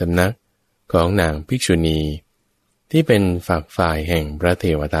สำนักของนางภิกษุณี ที่เป็นฝักฝ่ายแห่งพระเท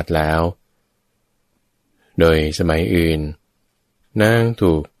วทัตแล้วโดยสมัยอื่นนาง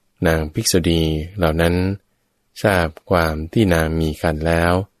ถูกนางภิกษุณีเหล่านั้นทราบความที่นางมีกันแล้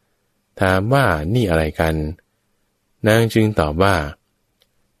วถามว่านี่อะไรกันนางจึงตอบว่า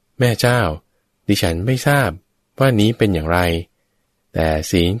แม่เจ้าดิฉันไม่ทราบว่านี้เป็นอย่างไรแต่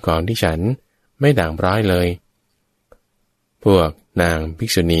ศีลของดิฉันไม่ด่างพร้อยเลยพวกนางภิ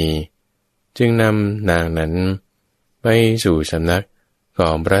กษุณีจึงนำนางนั้นไปสู่สำนักขอ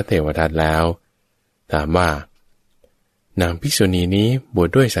งพระเทวทัตแล้วถามว่านางภิกษุณีนี้บวช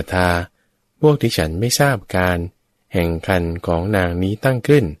ด้วยศรัทธาพวกดิฉันไม่ทราบการแห่งคันของนางนี้ตั้ง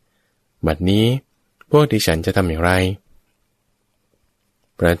ขึ้นบัดนี้พวกดิฉันจะทำอย่างไร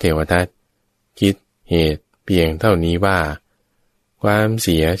พระเทวทัตคิดเหตุเพียงเท่านี้ว่าความเ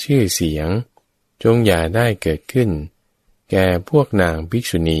สียชื่อเสียงจงอย่าได้เกิดขึ้นแก่พวกนางภิก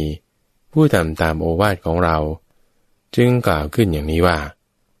ษุณีผู้ทำตามโอวาทของเราจึงกล่าวขึ้นอย่างนี้ว่า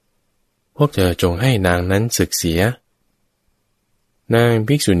พวกเธอจงให้นางนั้นสึกเสียนาง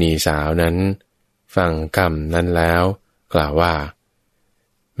ภิกษุณีสาวนั้นฟังคำนั้นแล้วกล่าวว่า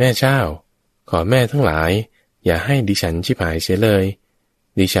แม่เจ้าขอแม่ทั้งหลายอย่าให้ดิฉันชิบหายเสียเลย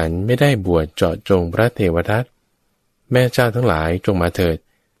ดิฉันไม่ได้บวชเจาะจงพระเทวทัตแม่เจ้าทั้งหลายจงมาเถิด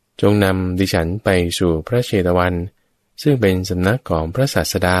จงนำดิฉันไปสู่พระเชตวันซึ่งเป็นสำนักของพระศา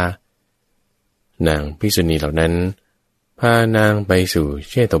สดานางภิกษุณีเหล่านั้นพานางไปสู่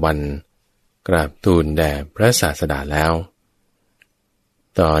เชตวันกราบทูลแด่พระศาสดาแล้ว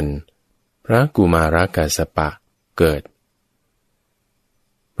ตอนพระกุมารกัสสปะเกิด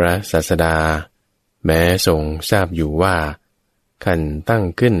พระศาสดาแม้ทรงทราบอยู่ว่าขันตั้ง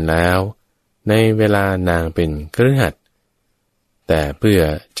ขึ้นแล้วในเวลานางเป็นคฤหัสถ์แต่เพื่อ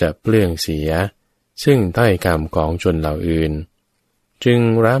จะเปลื้องเสียซึ่งถ้อยคำของชนเหล่าอื่นจึง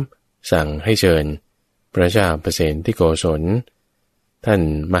รับสั่งให้เชิญพระเจ้าเปรตที่โกศลท่าน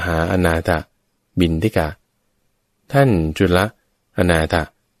มหาอนาถบิณฑิกะท่านจุลอนาถ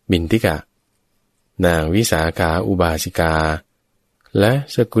บิณฑิกะนางวิสาขาอุบาสิกาและ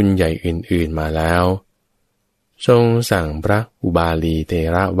สกุลใหญ่อื่นๆมาแล้วทรงสั่งพระอุบาลีเถ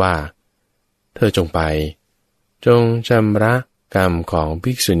ระว่าเธอจงไปจงชำระกรรมของ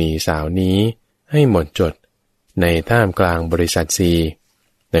ภิกษุณีสาวนี้ให้หมดจดในท่ามกลางบริษัทสี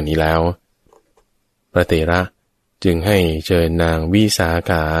ดังนี้แล้วพระเถระจึงให้เชิญนางวิสา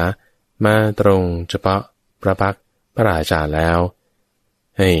ขามาตรงเฉพาะพระพักตร์พระราชาแล้ว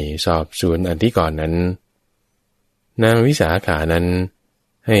ให้สอบสวนอธิกรณ์นั้นนางวิสาขานั้น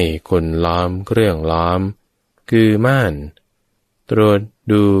ให้คนล้อมเครื่องล้อมคือม่านตรวจ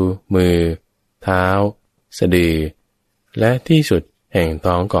ดูมือเท้าสะดือและที่สุดแห่ง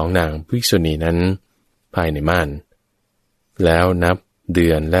ท้องของนางภิกษุณีนั้นภายในม่านแล้วนับเดื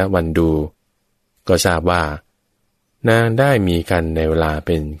อนและวันดูก็ทราบว่านางได้มีกันในเวลาเ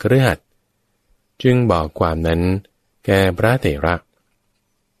ป็นคฤหัสถ์จึงบอกความนั้นแก่พระเถระ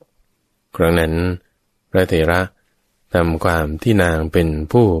ครั้งนั้นพระเถระทำความที่นางเป็น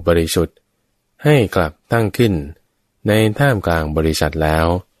ผู้บริสุทธิ์ให้กลับตั้งขึ้นในท่ามกลางบริษัทแล้ว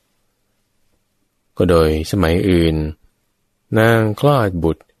ก็โดยสมัยอื่นนางคลอด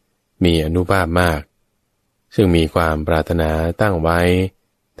บุตรมีอานุภาพมากซึ่งมีความปรารถนาตั้งไว้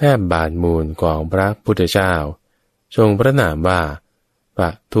แทบบาทมูลของพระพุทธเจ้าทรงพระนามว่าป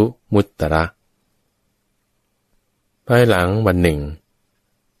ทุมุตตระภายหลังวันหนึ่ง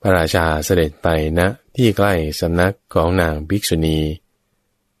พระราชาเสด็จไปณที่ใกล้สำนักของนางภิกษุณี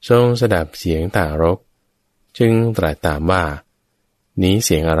ทรงสดับเสียงต่ารกจึงตรัสถามว่านี้เ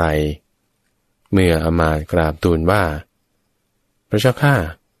สียงอะไรเมื่ออมาตย์กราบทูลว่าพระเจ้าข้า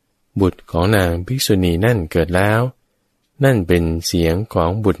บุตรของนางภิกษุณีนั่นเกิดแล้วนั่นเป็นเสียงของ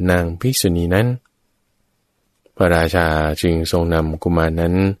บุตรนางภิกษุณีนั้นพระราชาจึงทรงนำกุมาร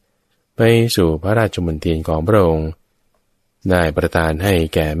นั้นไปสู่พระราชมณฑลของพระองค์ได้ประทานให้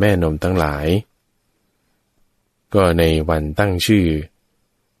แก่แม่นมทั้งหลายก็ในวันตั้งชื่อ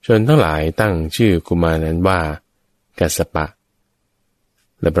ชนทั้งหลายตั้งชื่อกุมารนั้นว่ากัสสปะ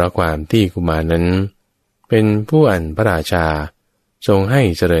และเพราะความที่กุมารนั้นเป็นผู้อันพระราชาทรงให้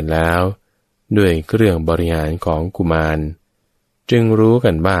เจริญแล้วด้วยเครื่องบริหารของกุมารจึงรู้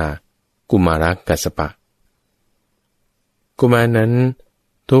กันว่ากุมารกัสสปะกุมารนั้น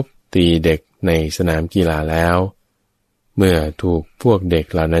ทุบตีเด็กในสนามกีฬาแล้วเมื่อถูกพวกเด็ก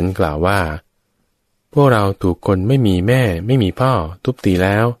เหล่านั้นกล่าวว่าพวกเราถูกคนไม่มีแม่ไม่มีพ่อทุบตีแ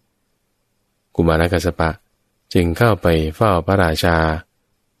ล้วกุมารกัสสปะจึงเข้าไปเฝ้าพระราชา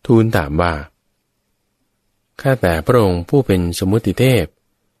ทูลถามว่าข้าแต่พระองค์ผู้เป็นสมมุติเทพ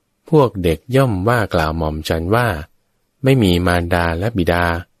พวกเด็กย่อมว่ากล่าวหม่อมฉันว่าไม่มีมารดาและบิดา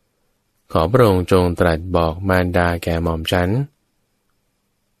ขอพระองค์จงตรัสบอกมารดาแก่หม่อมฉัน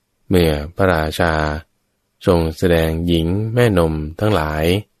เมื่อพระราชาทรงแสดงหญิงแม่นมทั้งหลาย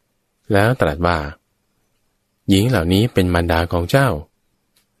แล้วตรัสว่าหญิงเหล่านี้เป็นมารดาของเจ้า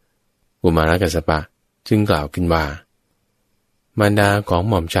กุมารกัสสปะจึงกล่าวขึ้นว่ามารดาของ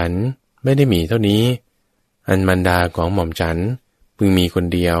หม่อมฉันไม่ได้มีเท่านี้อันมารดาของหม่อมฉันพึงมีคน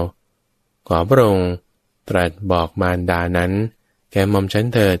เดียวขอพระองค์ตรัสบอกมารดานั้นแก่หม่อมฉัน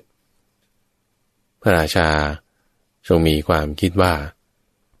เถิดพระราชาทรงมีความคิดว่า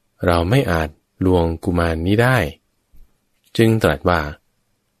เราไม่อาจลวงกุมารนี้ได้จึงตรัสว่า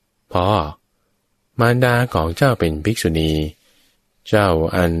พ่อมารดาของเจ้าเป็นภิกษุณีเจ้า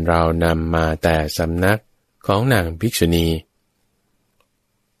อันเรานำมาแต่สำนักของนางภิกษุณี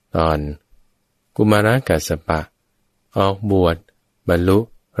ตอนกุมารกัสสปะออกบวชบรรลุ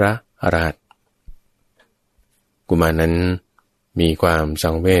พระอรหันต์กุมารนั้นมีความสั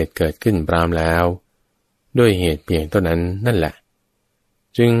งเวชเกิดขึ้นพร้อมแล้วด้วยเหตุเพียงเท่านั้นนั่นแหละ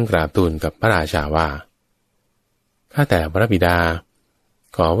จึงกราบทูลกับพระราชาว่าข้าแต่พระบิดา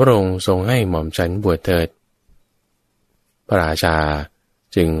ขอพระองค์ทรงให้หม่อมฉันบวชเถิดพระราชา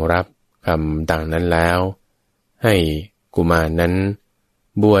จึงรับคำดังนั้นแล้วให้กุมารนั้น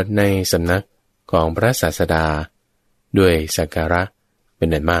บวชในสำนักของพระศาสดาด้วยสักการะเป็น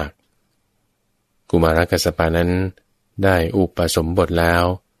อันมากกุมารกัสสปะนั้นได้อุปสมบทแล้ว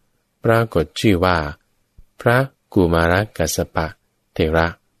ปรากฏชื่อว่าพระกุมารกัสสปะเถระ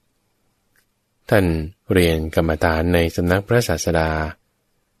ท่านเรียนกรรมฐานในสำนักพระศาสดา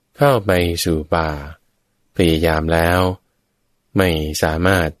เข้าไปสู่ป่าพยายามแล้วไม่สาม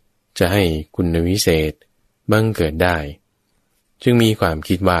ารถจะให้คุณวิเศษบังเกิดได้จึงมีความ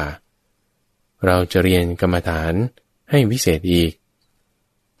คิดว่าเราจะเรียนกรรมฐานให้วิเศษอีก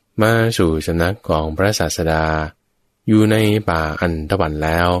มาสู่สำนักของพระศาสดาอยู่ในป่าอันธพาลแ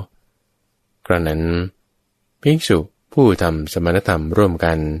ล้วครั้งนั้นภิกษุผู้ทำสมณธรรมร่วม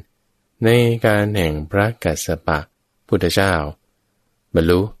กันในการแห่งพระกัสสปะพุทธเจ้าบรร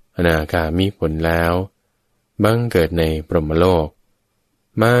ลุอนาคามิผลแล้วบังเกิดในพรหมโลก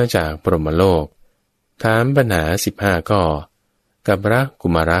มาจากพรหมโลกถามปัญหา15 ข้อกับพระกุ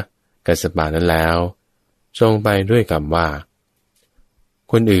มารกัสสปะนั้นแล้วทรงไปด้วยคำว่า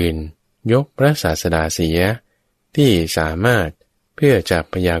คนอื่นยกพระศาสดาเสียที่สามารถเพื่อจะ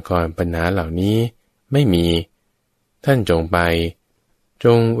พยากรณ์ปัญหาเหล่านี้ไม่มีท่านจงไปจ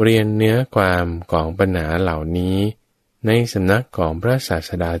งเรียนเนื้อความของปัญหาเหล่านี้ในสำนักของพระศาส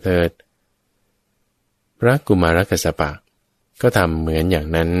ดาเถิดพระกุมารกัสสปะก็ทำเหมือนอย่าง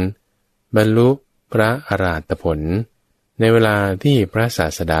นั้นบรรลุพระอรหัตผลในเวลาที่พระศา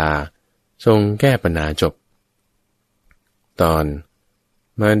สดาทรงแก้ปัญหาจบตอน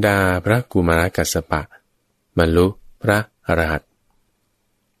มารดาพระกุมารกัสสปะบรรลุพระอรหันต์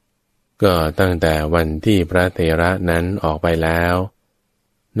ก็ตั้งแต่วันที่พระเถระนั้นออกไปแล้ว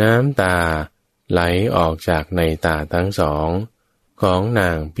น้ำตาไหลออกจากในตาทั้งสองของนา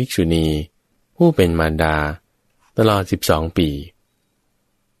งภิกษุณีผู้เป็นมารดาตลอด12 ปี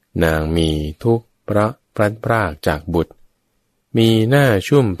นางมีทุกข์เพราะพลัดพรากจากบุตรมีหน้า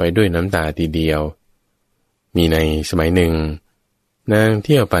ชุ่มไปด้วยน้ำตาทีเดียวมีในสมัยหนึ่งนางเ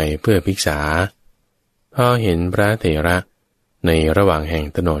ที่ยวไปเพื่อภิกษาพอเห็นพระเถระในระหว่างแห่ง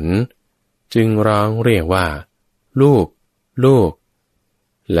ถนนจึงร้องเรียกว่าลูกลูก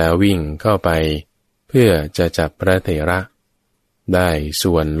แล้ววิ่งเข้าไปเพื่อจะจับพระเถระได้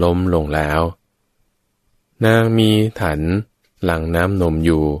ส่วนล้มลงแล้วนางมีถันหลั่งน้ำนมอ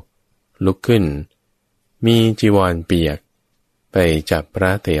ยู่ลุกขึ้นมีจีวรเปียกไปจับพร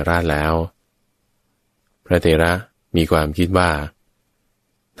ะเถระแล้วพระเถระมีความคิดว่า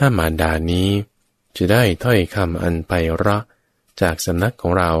ถ้ามารดานี้จะได้ถ้อยคำอันไพเราะจากสำนักขอ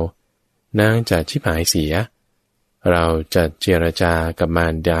งเรานางจะชิบหายเสียเราจะเจรจากับมา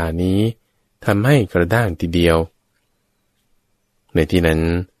รดานี้ทำให้กระด้างทีเดียวในที่นั้น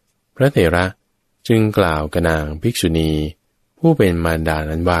พระเถระจึงกล่าวกับนางภิกษุณีผู้เป็นมารดา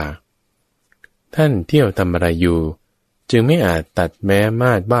นั้นว่าท่านเที่ยวทำอะไรอยู่จึงไม่อาจตัดแม้ม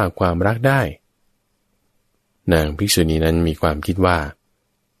าดว่าความรักได้นางภิกษุณีนั้นมีความคิดว่า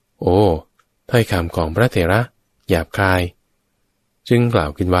โอ้ถ้อยคำของพระเถระหยาบคายจึงกล่า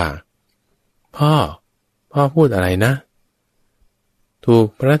วขึ้นว่าพ่อพูดอะไรนะถูก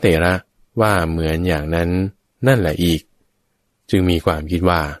พระเถระว่าเหมือนอย่างนั้นนั่นแหละอีกจึงมีความคิด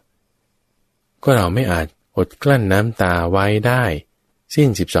ว่าก็เราไม่อาจอดกลั้นน้ำตาไว้ได้สิ้น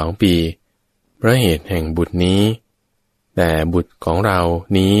12 ปีเพราะเหตุแห่งบุตรนี้แต่บุตรของเรา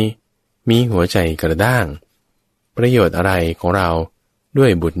นี้มีหัวใจกระด้างประโยชน์อะไรของเราด้ว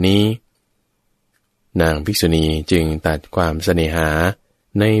ยบุตรนี้นางภิกษุณีจึงตัดความเสน่หา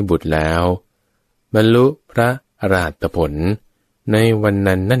ในบุตรแล้วบรรลุพระอรหัตผลในวัน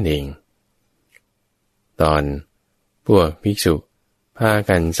นั้นนั่นเองตอนพวกภิกษุพา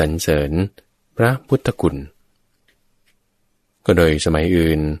กันสรรเสริญพระพุทธคุณก็โดยสมัย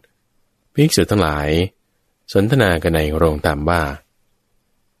อื่นภิกษุทั้งหลายสนทนากันในโรงตามว่า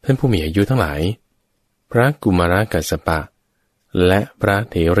ท่านผู้มีอายุทั้งหลายพระกุมารกัสสปะและพระ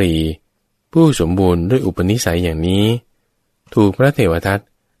เถรีผู้สมบูรณ์ด้วยอุปนิสัยอย่างนี้ถูกพระเทวทัต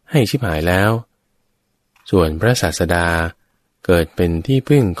ให้ชิบหายแล้วส่วนพระศาสดาเกิดเป็นที่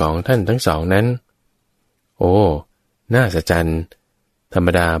พึ่งของท่านทั้งสองนั้นโอ้น่าอัศจรรย์ธรรม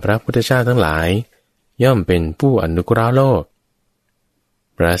ดาพระพุทธเจ้าทั้งหลายย่อมเป็นผู้อนุเคราะห์โลก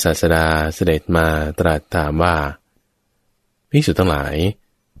พระศาสดาเสด็จมาตรัสถามว่าภิกษุทั้งหลาย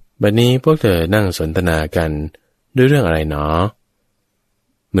บัดนี้พวกเธอนั่งสนทนากันด้วยเรื่องอะไรหนอ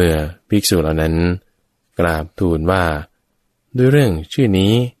เมื่อภิกษุเหล่านั้นกราบทูลว่าด้วยเรื่องชื่อ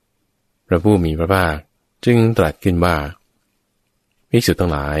นี้พระผู้มีพระภาคจึงตรัสขึ้นว่าภิกษุทั้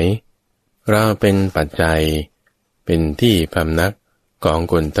งหลายเราเป็นปัจจัยเป็นที่พำนักของ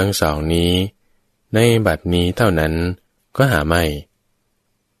คนทั้งสองนี้ในบัดนี้เท่านั้นก็หาไม่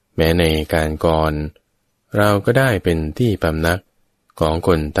แม้ในการก่อนเราก็ได้เป็นที่พำนักของค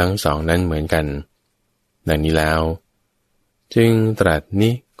นทั้งสองนั้นเหมือนกันดังนี้แล้วจึงตรัสนิ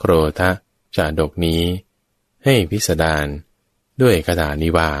โครธจาดกนี้ให้พิสดารด้วยคาถา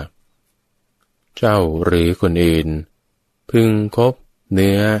นี้ว่าเจ้าหรือคนอื่นพึงคบเ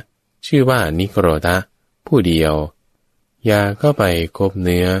นื้อชื่อว่านิโครธผู้เดียวอย่าเข้าไปคบเ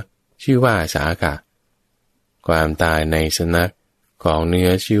นื้อชื่อว่าสากะความตายในสำนักของเนื้อ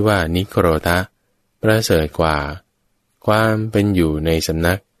ชื่อว่านิโครธประเสริฐกว่าความเป็นอยู่ในสำ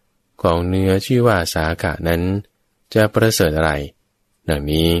นักของเนื้อชื่อว่าสากะนั้นจะประเสริฐอะไรดัง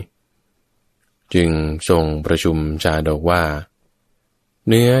นี้จึงทรงประชุมจาดกว่า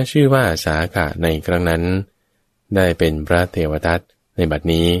เนื้อชื่อว่าสากะในครั้งนั้นได้เป็นพระเทวทัตในบัด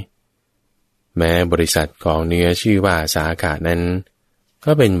นี้แม้บริษัทของเนื้อชื่อว่าสากะนั้น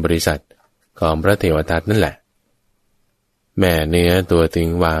ก็เป็นบริษัทของพระเทวทัตนั่นแหละแม่เนื้อตัวถึง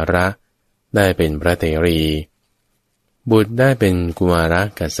วาระได้เป็นพระเถรีบุตรได้เป็นกุมาร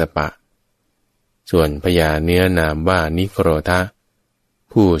กัสสปะส่วนพญาเนื้อนามว่านิโครธ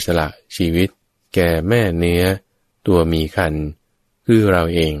ผู้สละชีวิตแก่แม่เนื้อตัวมีครรภ์คือเรา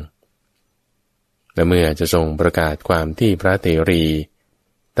เองและเมื่อจะทรงประกาศความที่พระเถรี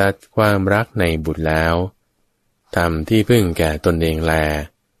ตัดความรักในบุตรแล้วทำที่พึ่งแก่ตนเองแล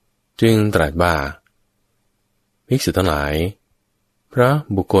จึงตรัสว่าภิกษุทั้งหลายเพราะ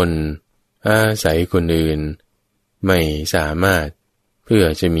บุคคลอาศัยคนอื่นไม่สามารถเพื่อ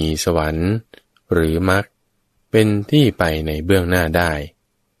จะมีสวรรค์หรือมรรคเป็นที่ไปในเบื้องหน้าได้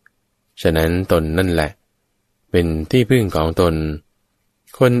ฉะนั้นตนนั่นแหละเป็นที่พึ่งของตน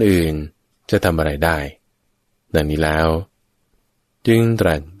คนอื่นจะทำอะไรได้ดังนี้แล้วจึงต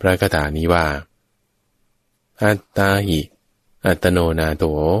รัสพระคาถานี้ว่าอัตตาหิอัตโนนาโถ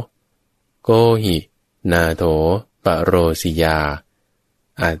โกหินาโถปโรสิยา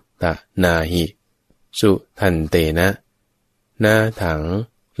อัตตนาหิสุทันเตนะนาถัง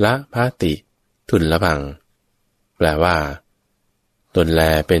ละภาติทุลพังแปลว่าตนแล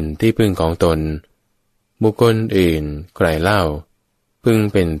เป็นที่พึ่งของตนบุคคลอื่นใครเล่าพึง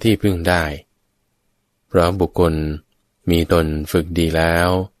เป็นที่พึ่งได้เพราะบุคคลมีตนฝึกดีแล้ว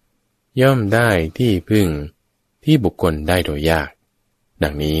ย่อมได้ที่พึ่งที่บุคคลได้โดยยากดั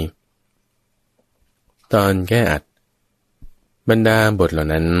งนี้ตอนแก้อัดบรรดาบทเหล่า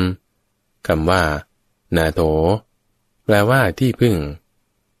นั้นคำว่านาโถแปลว่าที่พึ่ง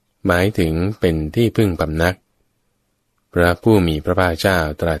หมายถึงเป็นที่พึ่งพำนักพระผู้มีพระภาคเจ้า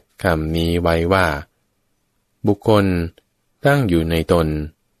ตรัสคำนี้ไว้ว่าบุคคลตั้งอยู่ในตน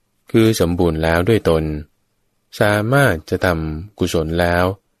คือสมบูรณ์แล้วด้วยตนสามารถจะทำกุศลแล้ว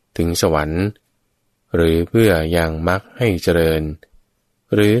ถึงสวรรค์หรือเพื่อยังมรรคให้เจริญ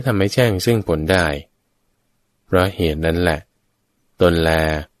หรือทำให้แจ้งซึ่งผลได้เพราะเหตุนั้นแหละตนแล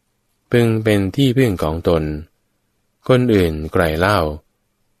พึงเป็นที่พึ่งของตนคนอื่นใครเล่า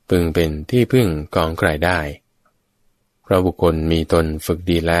พึงเป็นที่พึ่งของใครได้เพราะบุคคลมีตนฝึก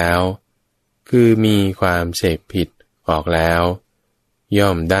ดีแล้วคือมีความเสพผิดออกแล้วย่อ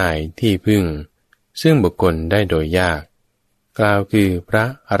มได้ที่พึ่งซึ่งบุคคลได้โดยยากกล่าวคือพระ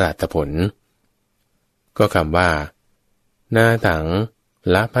อรหัตผลก็คำว่านาถัง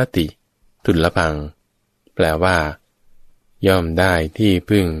ละภติทุลพังแปลว่าย่อมได้ที่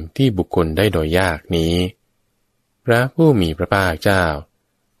พึ่งที่บุคคลได้โดยยากนี้พระผู้มีพระภาคเจ้า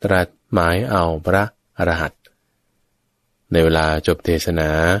ตรัสหมายเอาพระอรหันต์ในเวลาจบเทศนา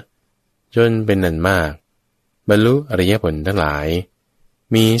จนเป็นนันมากบรรลุอริยผลทั้งหลาย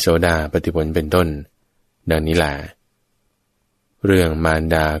มีโสดาปฏิผลเป็นต้นดังนี้แหละเรื่องมาร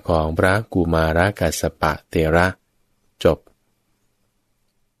ดาของพระกุมารกัสสปะเถระจบ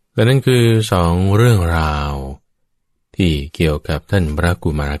และนั่นคือสองเรื่องราวที่เกี่ยวกับท่านพระกุ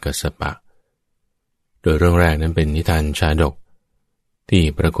มารกัสสปะโดยเรื่องแรกนั้นเป็นนิทานชาดกที่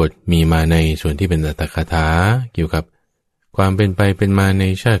ปรากฏมีมาในส่วนที่เป็นอัตถกถาเกี่ยวกับความเป็นไปเป็นมาใน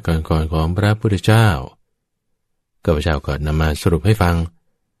ชาติก่อนๆของพระพุทธเจ้าข้าพเจ้าก็นำมาสรุปให้ฟัง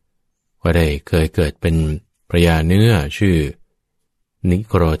ว่าได้เคยเกิดเป็นพระยาเนื้อชื่อนิ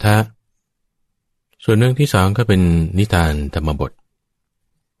โครธะส่วนเรื่องที่สองก็เป็นนิทานธรรมบท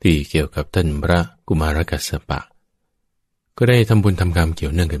ที่เกี่ยวกับท่านพระกุมารกัสสปะก็ได้ทำบุญทำกรรมเกี่ย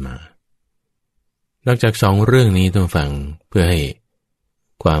วเนื่องกันมานอกจากสองเรื่องนี้ต้องฟังเพื่อให้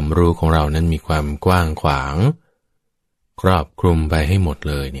ความรู้ของเรานั้นมีความกว้างขวางครอบคลุมไปให้หมด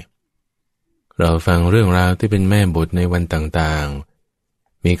เลยเนี่ยเราฟังเรื่องราวที่เป็นแม่บทในวันต่าง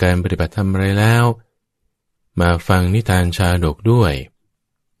ๆมีการปฏิบัติธรรมอะไรแล้วมาฟังนิทานชาดกด้วย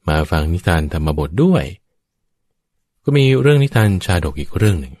มาฟังนิทานธรรมบทด้วยก็มีเรื่องนิทานชาดกอีกเรื่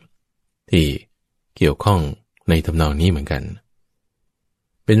องหนึ่งที่เกี่ยวข้องในทำนองนี้เหมือนกัน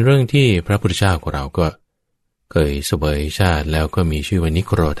เป็นเรื่องที่พระพุทธเจ้าของเราก็เคยเสวยชาติแล้วก็มีชื่อว่านิโ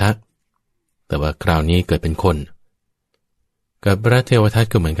ครธะแต่ว่าคราวนี้เกิดเป็นคนกับพระเทวทัต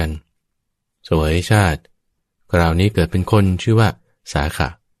ก็เหมือนกันเสวยชาติคราวนี้เกิดเป็นคนชื่อว่าสาขะ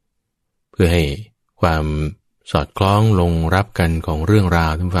เพื่อให้ความสอดคล้องลงรับกันของเรื่องรา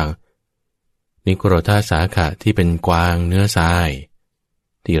วท่านฟังนิโครธาสาขะที่เป็นกวางเนื้อทราย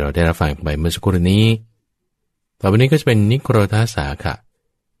ที่เราได้รับฟังไปเมื่อสักครู่นี้ต่อไปนี้ก็จะเป็นนิโครธาสาขะ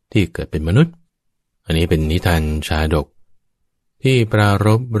ที่เกิดเป็นมนุษย์อันนี้เป็นนิทานชาดกที่ปราร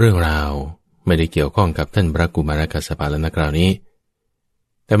ภเรื่องราวไม่ได้เกี่ยวข้องกับท่านพระกุมารกัสสปะแล้วนะคราวนี้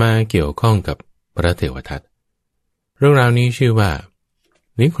แต่มาเกี่ยวข้องกับพระเทวทัตเรื่องราวนี้ชื่อว่า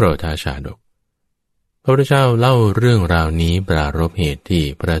นิโครธาชาดกพระพุทธเจ้าเล่าเรื่องราวนี้ปรารภเหตุที่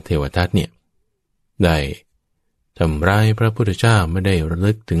พระเทวทัตเนี่ยได้ทำร้ายพระพุทธเจ้าไม่ได้ระ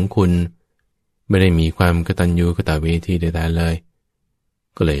ลึกถึงคุณไม่ได้มีความกตัญญูกตเวทีใดๆเลย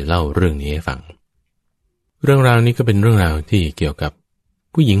ก็เลยเล่าเรื่องนี้ให้ฟังเรื่องราวนี้ก็เป็นเรื่องราวที่เกี่ยวกับ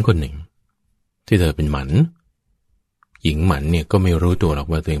ผู้หญิงคนหนึ่งที่เธอเป็นหมันหญิงหมันเนี่ยก็ไม่รู้ตัวหรอก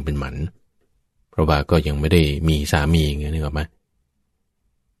ว่าตัวเองเป็นหมันเพราะว่าก็ยังไม่ได้มีสามีอย่างนี้นึกออกไหม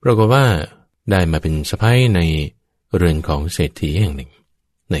ปรากฏว่าได้มาเป็นสะใภ้ในเรือนของเศรษฐีแห่งหนึ่ง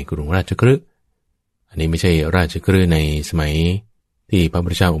ในกรุงราชคฤห์อันนี้ไม่ใช่ราชคฤห์ในสมัยที่พระพุท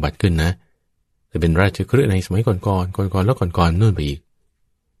ธเจ้าอุบัติขึ้นนะแต่เป็นราชคฤห์ในสมัยก่อนแล้วก่อนนู่นไปอีก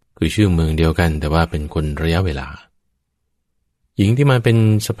คือชื่อเมืองเดียวกันแต่ว่าเป็นคนระยะเวลาหญิงที่มาเป็น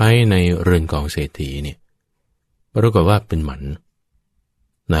สะใภ้ในเรือนของเศรษฐีเนี่ยปรากฏว่าเป็นหมัน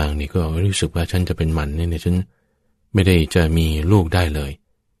นางนี่ก็รู้สึกว่าฉันจะเป็นหมันเนี่ยฉันไม่ได้จะมีลูกได้เลย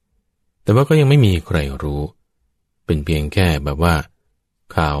แต่ว่าก็ยังไม่มีใครรู้เป็นเพียงแค่แบบว่า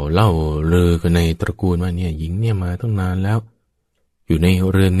ข่าวเล่าลือกันในตระกูลว่าเนี่ยหญิงเนี่ยมาตั้งนานแล้วอยู่ใน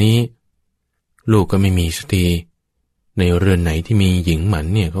เรือนนี้ลูกก็ไม่มีสักทีในเรือนไหนที่มีหญิงหมัน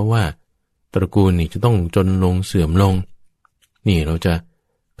เนี่ยก็ว่าตระกูลนี่จะต้องจนลงเสื่อมลงนี่เราจะ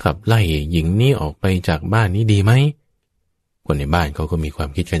ขับไล่หญิงนี้ออกไปจากบ้านนี้ดีไหมคนในบ้านเขาก็มีความ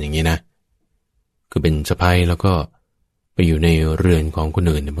คิดกันอย่างนี้นะคือเป็นสะใภ้แล้วก็ไปอยู่ในเรือนของคน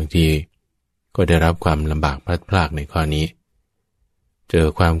อื่นบางทีก็ได้รับความลำบากพลัดพรากในข้อนี้เจอ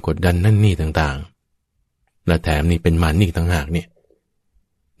ความกดดันนั่นนี่ต่างๆและแถมนี่เป็นหมันอีกต่างหากเนี่ย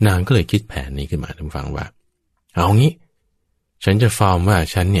นางก็เลยคิดแผนนี้ขึ้นมาทำฟังว่าเอางี้ฉันจะฟอร์มว่า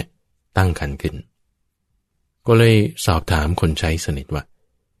ฉันเนี่ยตั้งครรภ์ขึ้นก็เลยสอบถามคนใช้สนิทว่า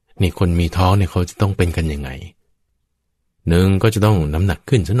นี่คนมีท้องเนี่ยเขาจะต้องเป็นกันยังไงหนึ่งก็จะต้องน้ำหนัก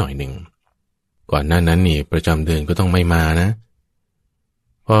ขึ้นสักหน่อยหนึ่งก่อนหน้านั้นนี่ประจำเดือนก็ต้องไม่มานะ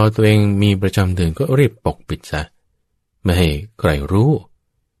พอตัวเองมีประจำเดือนก็รีบปกปิดซะไม่ให้ใครรู้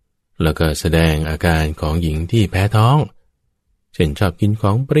แล้วก็แสดงอาการของหญิงที่แพ้ท้องเช่นชอบกินข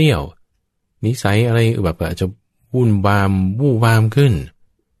องเปรี้ยวนิสัยอะไรแบบอาจจะวู่วามขึ้น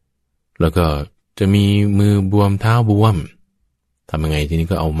แล้วก็จะมีมือบวมเท้าบวมทำยังไงทีนี้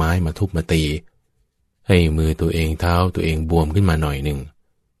ก็เอาไม้มาทุบมาตีให้มือตัวเองเท้าตัวเองบวมขึ้นมาหน่อยหนึ่ง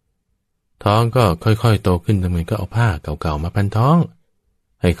ท้องก็ค่อยๆโตขึ้นทำไงก็เอาผ้าเก่าๆมาพันท้อง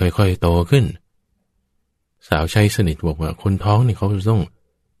ให้ค่อยๆโตขึ้นสาวใช้สนิทบอกว่าคนท้องนี่เขาจะต้อง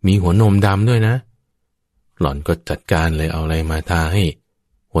มีหัวนมดำด้วยนะหล่อนก็จัดการเลยเอาอะไรมาทาให้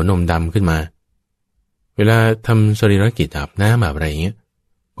หัวนมดำขึ้นมาเวลาทำสรีรกิจอาบน้ำอะไรอย่างเงี้ย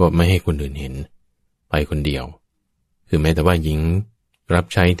ก็ไม่ให้คนอื่นเห็นไปคนเดียวคือแม้แต่ว่าหญิงรับ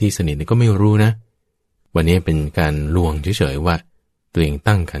ใช้ที่สนิทก็ไม่รู้นะวันนี้เป็นการลวงเฉยๆว่าตัวเอง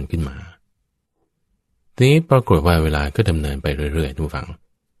ตั้งครรภ์ขึ้นมา ทีนี้ปรากฏว่าเวลาก็ดำเนินไปเรื่อยๆทุกฝั่ง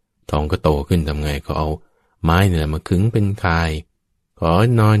ท้องก็โตขึ้นทำไงก็เอาไม้เนี่ยมาขึงเป็นคายขอ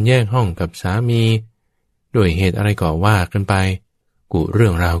นอนแยกห้องกับสามีด้วยเหตุอะไรก็ว่ากันไปกุเรื่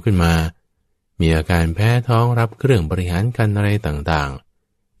องราวขึ้นมามีอาการแพ้ท้องรับเครื่องบริหารกันอะไรต่าง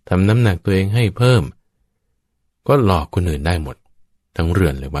ๆทำน้ำหนักตัวเองให้เพิ่มก็หลอกคนอื่นได้หมดทั้งเรื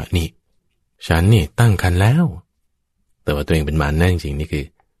อนเลยว่านี่ฉันนี่ตั้งครรภ์แล้วแต่ว่าตัวเองเป็นมารแน่จริงๆนี่คือ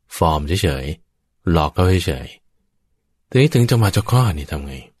ฟอร์มเฉยๆหลอกเขาเฉยๆทีนี้ถึงจังหวะจะคลอดนี่ทำ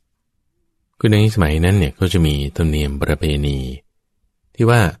ไงคือในสมัยนั้นเนี่ยก็จะมีธรรมเนียมประเพณีที่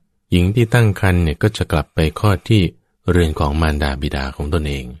ว่าหญิงที่ตั้งครรภ์เนี่ยก็จะกลับไปคลอดที่เรือนของมารดาบิดาของตน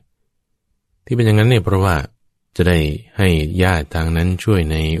เองที่เป็นอย่างนั้นเนี่ยเพราะว่าจะได้ให้ญาติทางนั้นช่วย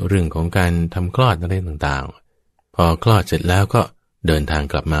ในเรื่องของการทำคลอดอะไรต่างๆพอคลอดเสร็จแล้วก็เดินทาง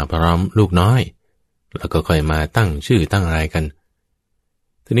กลับมาพร้อมลูกน้อยแล้วก็ค่อยมาตั้งชื่อตั้งอะไรกัน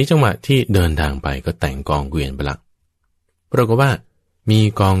ทีนี้จังหวะที่เดินทางไปก็แต่งกองเกวียนไปละปรากฏว่ามี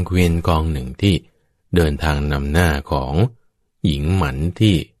กองเกวียนกองหนึ่งที่เดินทางนำหน้าของหญิงหมัน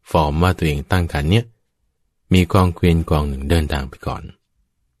ที่ฟอร์มว่าตัวเองตั้งครรภ์เนี่ยมีกองเกวียนกองหนึ่งเดินทางไปก่อน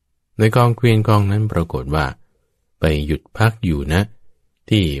ในกองเกวียนกองนั้นปรากฏว่าไปหยุดพักอยู่นะ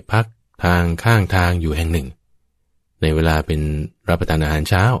ที่พักทางข้างทางอยู่แห่งหนึ่งในเวลาเป็นรับประทานอาหาร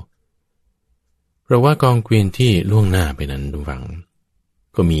เช้าเพราะว่ากองเกวียนที่ล่วงหน้าไปนั้นดูฟัง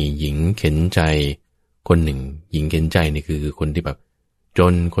ก็มีหญิงเข็นใจคนหนึ่งหญิงเข็นใจนี่คือคนที่แบบจ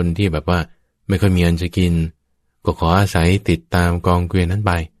นคนที่แบบว่าไม่ค่อยมีอันจะกินก็ขออาศัยติดตามกองเกวียนนั้นไ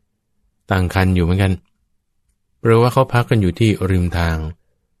ปตั้งครรภ์อยู่เหมือนกันเพราะว่าเขาพักกันอยู่ที่ริมทาง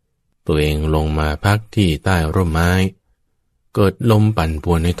ตัวเองลงมาพักที่ใต้ร่มไม้เกิดลมปั่น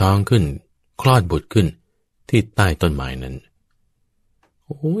ป่วนในท้องขึ้นคลอดบุตรขึ้นที่ใต้ต้นไม้นั้นโ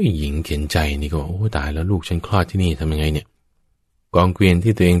อ้ยหญิงเข็นใจนี่ก็โอ้ตายแล้วลูกฉันคลอดที่นี่ทำยังไงเนี่ยกองเกวียน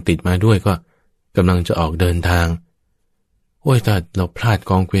ที่ตัวเองติดมาด้วยก็กำลังจะออกเดินทางโอ้ยถ้าเราพลาด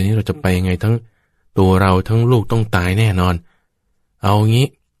กองเกวียนนี้เราจะไปยังไงทั้งตัวเราทั้งลูกต้องตายแน่นอนเอางี้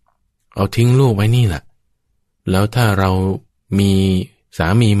เอาทิ้งลูกไว้นี่แหละแล้วถ้าเรามีสา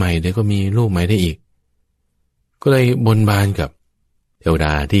มีใหม่เดี๋ยวก็มีลูกใหม่ได้อีกก็เลยบนบานกับเทวด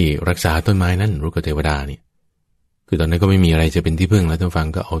าที่รักษาต้นไม้นั้นรู้กับเทวดานี่คือตอนนั้นก็ไม่มีอะไรจะเป็นที่พึ่งแล้วท่านฟัง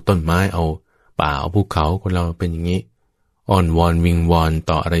ก็เอาต้นไม้เอาป่าเอาภูเขาคนเราเป็นอย่างนี้อ้อนวอนวิงวอน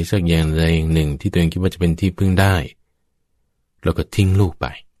ต่ออะไรสักอย่างใดอย่างหนึ่งที่ตัวเองคิดว่าจะเป็นที่พึ่งได้แล้วก็ทิ้งลูกไป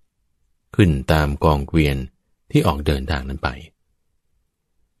ขึ้นตามกองเกวียนที่ออกเดินทางนั้นไป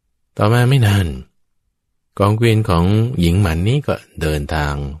ต่อมาไม่นานกองเกวียนของหญิงหมันนี้ก็เดินทา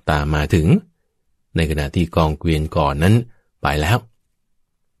งตามมาถึงในขณะที่กองเกวียนก่อนนั้นไปแล้ว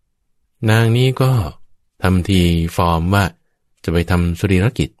นางนี้ก็ทำทีฟอร์มว่าจะไปทำสรีร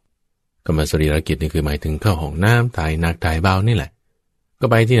กิจก็มาสรีรกิจนี่คือหมายถึงเข้าห้องน้ำถ่ายหนักถ่ายเบานี่แหละก็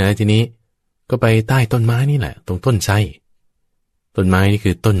ไปที่ไหนทีนี้ก็ไปใต้ต้นไม้นี่แหละตรงต้นไทรต้นไม้นี่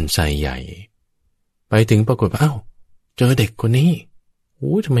คือต้นไทรใหญ่ไปถึงปรากฏว่าอ้าวเจอเด็กคนนี้โ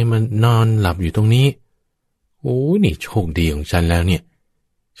อ้ทำไมมันนอนหลับอยู่ตรงนี้โอ้นี่โชคดีของฉันแล้วเนี่ย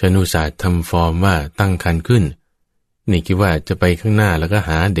ฉันอุตส่าห์ทำฟอร์มว่าตั้งครรภ์ขึ้นนี่คิดว่าจะไปข้างหน้าแล้วก็ห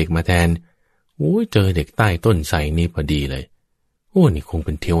าเด็กมาแทนโอ้เจอเด็กใต้ต้นไทรนี้พอดีเลยโอ้นี่คงเ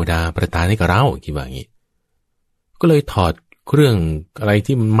ป็นเทวดาประทานให้กับเราคิดว่าอย่างนี้ก็เลยถอดเครื่องอะไร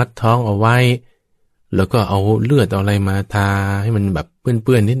ที่มันมัดท้องเอาไว้แล้วก็เอาเลือดเอาอะไรมาทาให้มันแบบเ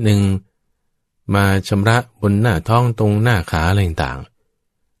ปื้อนๆนิดนึงมาชำระบนหน้าท้องตรงหน้าขาอะไรต่าง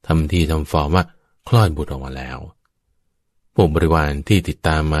ๆทำทีทำฟอร์มว่าคลอดบุตรออกมาแล้วพวกบริวารที่ติดต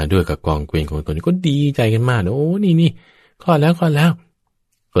ามมาด้วยกับกองเกวียนของตนนี้ก็ดีใจกันมากโอ้นี่คลอดแล้วก็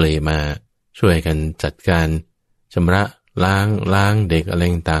เลยมาช่วยกันจัดการชำระล้างเด็กอะไร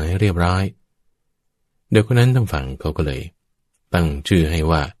ต่างๆให้เรียบร้อยเด็กคนนั้นทางฝั่งเขาก็เลยตั้งชื่อให้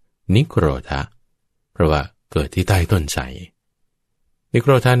ว่านิโครธะเพราะว่าเกิดที่ใต้ต้นไทรนิโค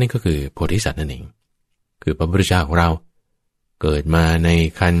รธะนี่ก็คือโพธิสัตว์นั่นเองคือพระพุทธเจ้าของเราเกิดมาใน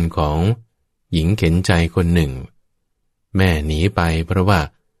ครรภ์ของหญิงเข็นใจคนหนึ่งแม่หนีไปเพราะว่า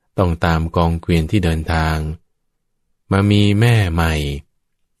ต้องตามกองเกวียนที่เดินทางมามีแม่ใหม่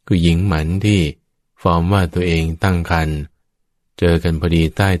คือหญิงหมันที่ฟอร์มว่าตัวเองตั้งครรภ์เจอกันพอดี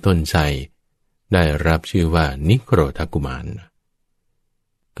ใต้ต้นไทรได้รับชื่อว่านิโครธกุมาร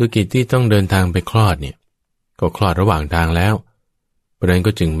คือกิจที่ต้องเดินทางไปคลอดเนี่ยก็คลอดระหว่างทางแล้วเพราะนั้น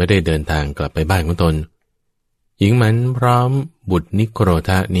ก็จึงไม่ได้เดินทางกลับไปบ้านของตนหญิงหมันพร้อมบุตรนิโคร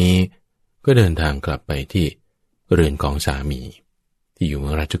ธะนี้ก็เดินทางกลับไปที่เรือนของสามีที่อยู่เมื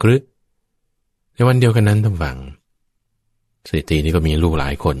องราชคฤห์ในวันเดียวกันนั้นทั้งฝั่งเศรษฐีนี่ก็มีลูกหลา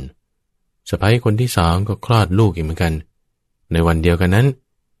ยคนสะใภ้คนที่สองก็คลอดลูกอีกเหมือนกันในวันเดียวกันนั้น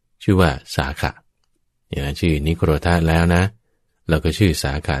ชื่อว่าสาขะเนี่ยชื่อนิโครธะแล้วนะแล้วก็ชื่อส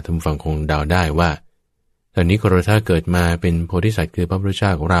าขะท่านฟังคงเดาได้ว่า ตอนนี้โครธาเกิดมาเป็นโพธิสัตว์คือพระพุทธเจ้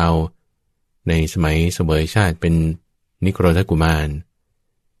าของเราในสมัยเสวยชาติเป็นนิโครธกุมาร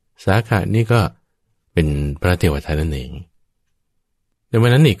สาขะนี่ก็เป็นพระเทวทัตนั่นเองในวั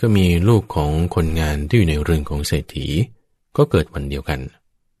นนั้นอีกก็มีลูกของคนงานที่อยู่ในเรือนของเศรษฐีก็เกิดวันเดียวกัน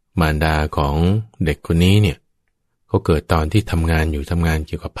มารดาของเด็กคนนี้เนี่ยเขาเกิดตอนที่ทำงานเ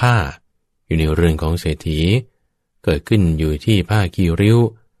กี่ยวกับผ้าอยู่ในเรือนของเศรษฐีเกิดขึ้นอยู่ที่ผ้ากีริ้ว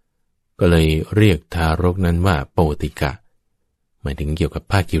ก็เลยเรียกทารกนั้นว่าโปติกะหมายถึงเกี่ยวกับ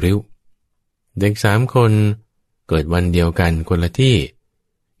ผ้ากีริ้วเด็ก3 คนเกิดวันเดียวกันคนละที่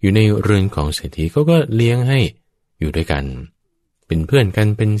อยู่ในเรือนของเศรษฐีเขาก็เลี้ยงให้อยู่ด้วยกันเป็นเพื่อนกัน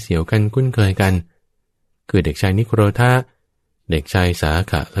เป็นเสี่ยวกันคุ้นเคยกันคือเด็กชายนิโครธาเด็กชายสา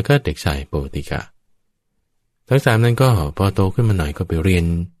ขะแล้วก็เด็กชายโปติกะทั้ง3นั้นก็พอโตขึ้นมาหน่อยก็ไปเรียน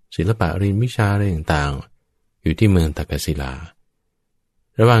ศิลปะเรียนวิชาอะไรต่างๆอยู่ที่เมืองตักกศิลา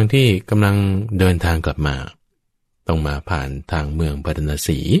ระหว่างที่กำลังเดินทางกลับมาต้องมาผ่านทางเมืองปาราณ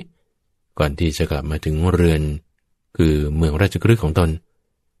สีก่อนที่จะกลับมาถึงเรือนคือเมืองราชคฤห์ของตน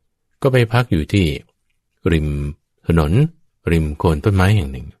ก็ไปพักอยู่ที่ริมถนนริมโคนต้นไม้แห่ง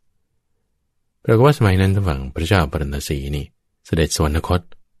หนึ่งปรากฏว่าสมัยนั้นทางฝั่งพระเจ้าปาราณสีนี่เสด็จสวรรคต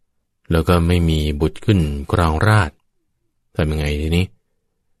แล้วก็ไม่มีบุตรขึ้นครองราชย์ทำยังไงทีนี้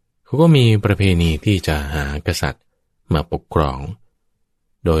เขาก็มีประเพณีที่จะหากษัตริย์มาปกครอง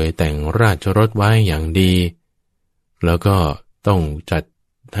โดยแต่งราชรถไว้อย่างดีแล้วก็ต้องจัด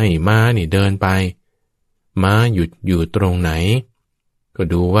ให้ม้านี่เดินไปม้าหยุดอยู่ตรงไหนก็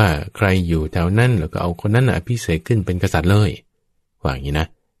ดูว่าใครอยู่แถวนั้นแล้วก็เอาคนนั้นอภิเษกขึ้นเป็นกษัตริย์เลยว่าอย่างนี้นะ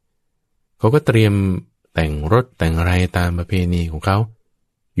เขาก็เตรียมแต่งรถแต่งอะไรตามประเพณีของเขา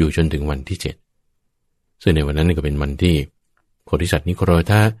อยู่จนถึงวันที่7ซึ่งในวันนั้นก็เป็นวันที่โพธิสัตว์นิโคร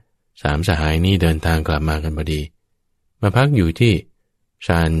ธา3 สหายนี้เดินทางกลับมากันพอดีมาพักอยู่ที่ช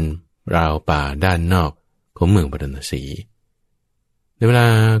านราวป่าด้านนอกของเมืองปาราณสีในเวลา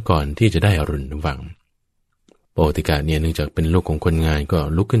ก่อนที่จะได้อรุณวังโปติกะเนี่ยเนื่องจากเป็นลูกของคนงานก็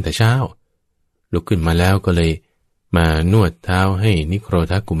ลุกขึ้นแต่เช้าลุกขึ้นมาแล้วก็เลยมานวดเท้าให้นิโคร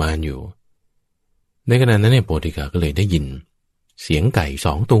ธากุมารอยู่ในขณะนั้นเนี่ยโปติกะก็เลยได้ยินเสียงไก่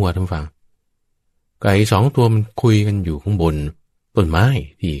2 ตัวท่านฟังไก่2 ตัวมันคุยกันอยู่ข้างบนต้นไม้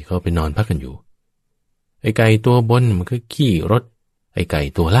ที่เขาไปนอนพักกันอยู่ไอ้ไก่ตัวบนมันก็ขี้รถไอ้ไก่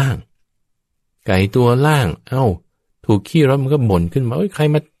ตัวล่างถูกขี้รถมันก็บ่นขึ้นมาใคร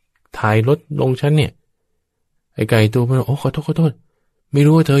มาถ่ายรถลงฉันเนี่ยไอ้ไก่ตัวบนโอ้ขอโทษไม่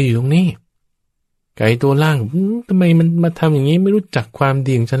รู้ว่าเธออยู่ตรงนี้ไก่ตัวล่างทำไมมันมาทำอย่างนี้ไม่รู้จักความ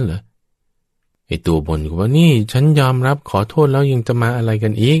ดีของฉันเหรอไอ้ตัวบนก็ว่านี่ฉันยอมรับขอโทษแล้วยังจะมาอะไรกั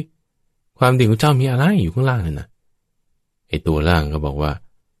นอีกความดีของเจ้ามีอะไรอยู่ข้างล่างนั่นนะไอ้ตัวล่างก็บอกว่า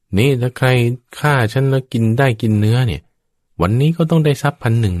นี่ถ้าใครฆ่าฉันแล้วกินเนื้อเนี่ยวันนี้ก็ต้องได้ทรัพย์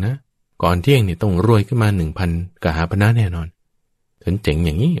1,000นะก่อนเที่ยงเนี่ยต้องรวยขึ้นมา 1,000 กหาปณะแน่นอนฉันเจ๋งอ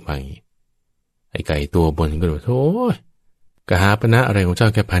ย่างนี้ว่าอย่างนี้ไอ้ไก่ตัวบนก็บอกโธ่กหาปณะอะไรของเจ้า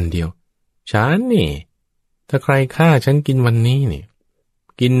แค่1,000 เดียวฉันนี่ถ้าใครฆ่าฉันกินวันนี้เนี่ย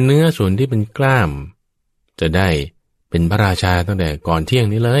กินเนื้อส่วนที่เป็นกล้ามจะได้เป็นพระราชาตั้งแต่ก่อนเที่ยง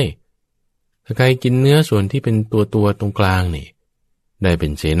นี้เลยถ้าใครกินเนื้อส่วนที่เป็นตัวตรงกลางนี่ได้เป็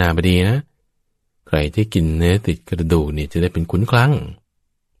นเสนาบดีนะใครที่กินเนื้อติดกระดูกนี่จะได้เป็นขุนคลัง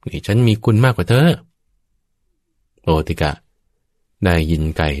นี่ฉันมีคุณมากกว่าเธอโปติกะได้ยิน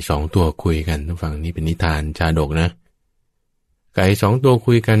ไก่2 ตัวคุยกันทุกฝั่งนี้เป็นนิทานชาดกนะไก่2 ตัว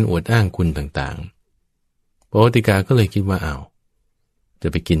คุยกันอวดอ้างคุณต่างๆโปติกะก็เลยคิดว่าจะ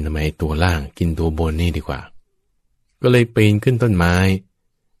ไปกินทำไมตัวล่างกินตัวบนนี่ดีกว่าก็เลยปีนขึ้นต้นไม้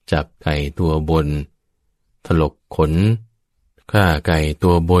จับไก่ตัวบนถลกขนฆ่าไก่ตั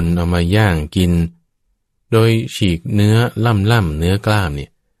วบนเอามาย่างกินโดยฉีกเนื้อล่ำเนื้อกล้ามเนี่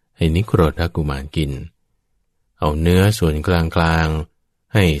ยให้นิโครธากุมารกินเอาเนื้อส่วนกลาง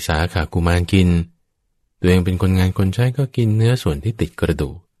ให้สาขากุมารกินตัวเองเป็นคนงานคนใช้ก็กินเนื้อส่วนที่ติดกระดู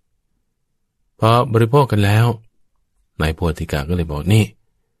กพอบริโภคกันแล้วนายโพธิกะก็เลยบอกนี่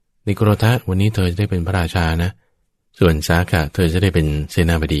นิโครธาวันนี้เธอจะได้เป็นพระราชานะส่วนสาขาเธอจะได้เป็นเส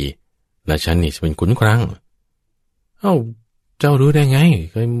นาบดีและฉันนี่จะเป็นขุนคลังเจ้ารู้ได้ไง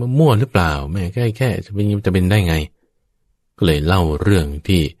เคยมั่วหรือเปล่าแม่แค่จะเป็นได้ไงก็เลยเล่าเรื่อง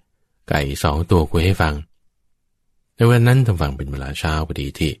ที่ไก่2 ตัวคุยให้ฟังในวันนั้นทางฝั่งเป็นเวลาเช้าพอดี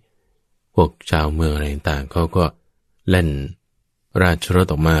ที่พวกชาวเมืองอะไรต่างเขาก็เล่นราชรถ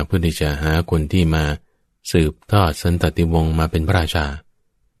ออกมาเพื่อที่จะหาคนที่มาสืบทอดสันตติวงศ์มาเป็นพระราชา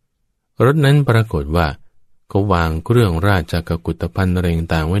รถนั้นปรากฏว่าเขาวางเครื่องราชกุฏภัณฑ์อะไร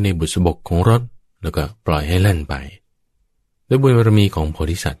ต่างไว้ในบุษบกของรถแล้วก็ปล่อยให้เล่นไปด้วยบุญบารมีของโพ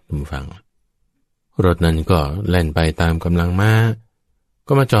ธิสัตว์ฟังรถนั้นก็แล่นไปตามกำลังม้า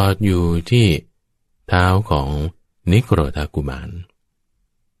ก็มาจอดอยู่ที่ เท้าของนิโครธากุมาร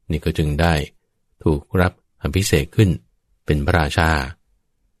นี่ก็จึงได้ถูกรับอภิเษกขึ้นเป็นพระราชา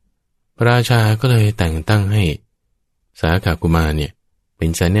พระราชาก็เลยแต่งตั้งให้สาขากุมารเนี่ยเป็น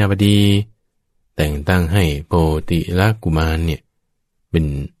เสนาบดีแต่งตั้งให้โปติละกุมารเนี่ยเป็น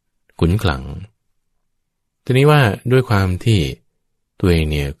ขุนคลังทีนี้ว่าด้วยความที่ตัวเอง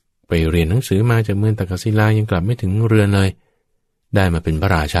เนี่ยไปเรียนหนังสือมาจากเมืองตักกศิลายังกลับไม่ถึงเรือนเลยได้มาเป็นพร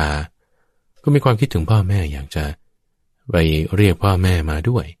ะราชาก็มีความคิดถึงพ่อแม่อยากจะไปเรียกพ่อแม่มา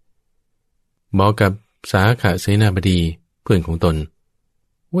ด้วยบอกกับสาขาเสนาบดีเพื่อนของตน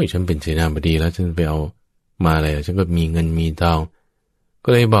ว่าฉันเป็นเสนาบดีแล้วฉันไปเอามาอะไรฉันก็มีเงินมีทองก็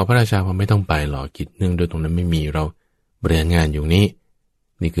เลยบอกพระราชาว่าไม่ต้องไปหรอกกิจเนื่องด้วยตรงนั้นไม่มีเราบริหารงานอยู่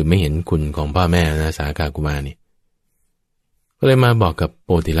นี่คือไม่เห็นคุณของพ่อแม่นะสาขากุมารนี่ก็เลยมาบอกกับโป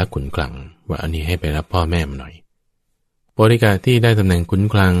ติละขุนคลังว่าอันนี้ให้ไปรับพ่อแม่มาหน่อยโปติกะที่ได้ตำแหน่งขุน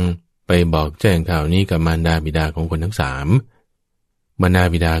คลังไปบอกแจ้งข่าวนี้กับมารดาบิดาของคนทั้งสามมารดา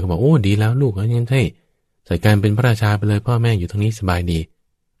บิดาก็บอกโอ้ดีแล้วลูกงั้นให้จัดการเป็นพระราชาไปเลยพ่อแม่อยู่ตรงนี้สบายดี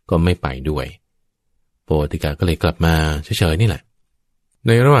ก็ไม่ไปด้วยโปติกะก็เลยกลับมาเฉยๆนี่แหละใน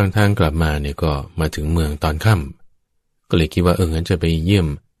ระหว่างทางกลับมาเนี่ยก็มาถึงเมืองตอนค่ำก็เลยคิดว่างั้นจะไปเยี่ยม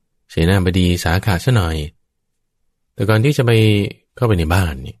เสนาบดีสาขาซะหน่อยแต่ก่อนที่จะไปเข้าไปในบ้า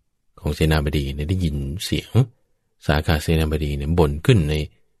นเนี่ยของเสนาบดีเนี่ยได้ยินเสียงสาขาเสนาบดีเนี่ยบ่นขึ้นใน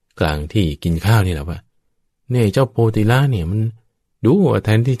กลางที่กินข้าวนี่แหละว่าเนี่ยเจ้าโปติละเนี่ยมันดูแท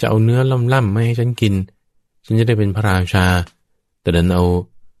นที่จะเอาเนื้อล่ำๆมาให้ฉันกินฉันจะได้เป็นพระราชาแต่ดันเอา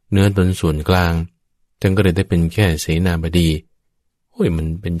เนื้อตนส่วนกลางฉันก็เลยได้เป็นแค่เสนาบดีโอ้ยมัน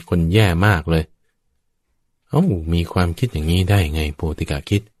เป็นคนแย่มากเลยมีความคิดอย่างนี้ได้ไงโปติกะ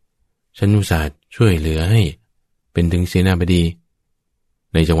คิดฉันอุตส่าห์ช่วยเหลือให้เป็นถึงเสนาบดี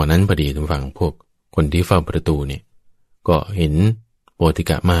ในจังหวะนั้นพอดีทางฝั่งพวกคนที่เฝ้าประตูเนี่ยก็เห็นโปติ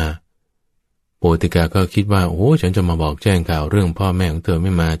กะมาโปติกะก็คิดว่าโอ้ฉันจะมาบอกแจ้งข่าวเรื่องพ่อแม่ของเธอไ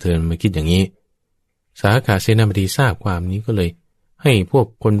ม่มาเธอมาคิดอย่างนี้สาขาเสนาบดีทราบความนี้ก็เลยให้พวก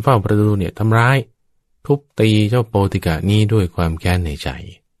คนเฝ้าประตูเนี่ยทำร้ายทุบตีเจ้าโปติกะนี้ด้วยความแค้นในใจ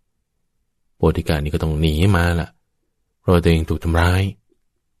โปติกะนี่ก็ต้องหนีมาละเพราะตัวเองถูกทำร้าย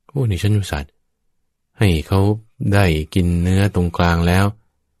นี่ฉันอุตส่าห์ให้เขาได้กินเนื้อตรงกลางแล้ว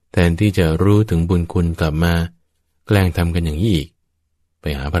แทนที่จะรู้ถึงบุญคุณกลับมาแกล้งทำกันอย่างนี้อีกไป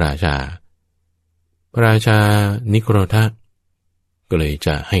หาพระราชานิโครธะก็เลยจ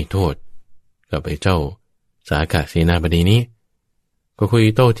ะให้โทษกับไอ้เจ้าสาขาเสนาบดีนี้ก็คุย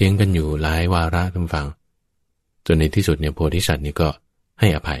โต้เถียงกันอยู่หลายวาระทั้งฝั่งจนในที่สุดเนี่ยโพธิสัตว์นี่ก็ให้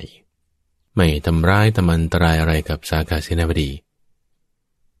อภัยไม่ทำร้ายทำอันตรายอะไรกับสาขาเสนาบดี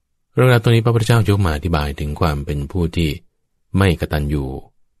เรื่องราวตัวนี้พระพุทธเจ้ายกมาอธิบายถึงความเป็นผู้ที่ไม่กตัญญู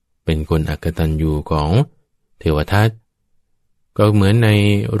เป็นคนอกตัญญูของเทวทัตก็เหมือนใน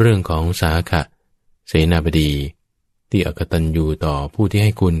เรื่องของสาขาเสนาบดีที่อกตัญญูต่อผู้ที่ใ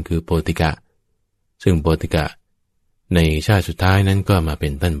ห้คุณคือโปติกะซึ่งโปติกะในชาติสุดท้ายนั้นก็มาเป็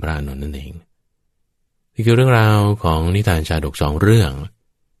นท่านพระอานนท์นั่นเองนี่คือเรื่องราวของนิทานชาดก2เรื่อง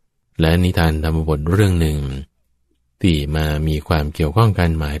และนิทานธรรมบทเรื่องหนึ่งที่มามีความเกี่ยวข้องกัน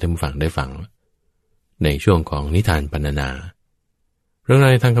มาให้ท่านฟังได้ฟังในช่วงของนิทานปรรณนาเรื่องรา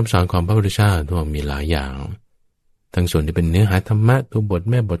วในทางคำสอนของพระพุทธเจ้าทั่วมีหลายอย่างทั้งส่วนที่เป็นเนื้อหาธรรมะตัวบท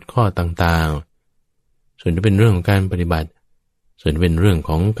แม่บทข้อต่างๆส่วนที่เป็นเรื่องของการปฏิบัติส่วนที่เป็นเรื่องข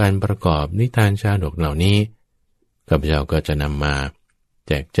องการประกอบนิทานชาดกเหล่านี้ข้าพเจ้าก็จะนำมาแ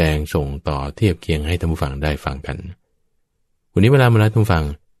จกแจงส่งต่อเทียบเคียงให้ท่านผู้ฟังได้ฟังกันวันนี้เวลามาแล้วท่านผู้ฟัง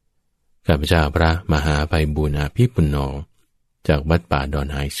ข้าพเจ้าพระมหาไพบูลย์อาภิปุณโญจากวัดป่าดอน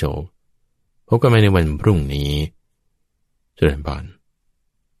หายโศกพบกันใหม่ในวันพรุ่งนี้เจริญพร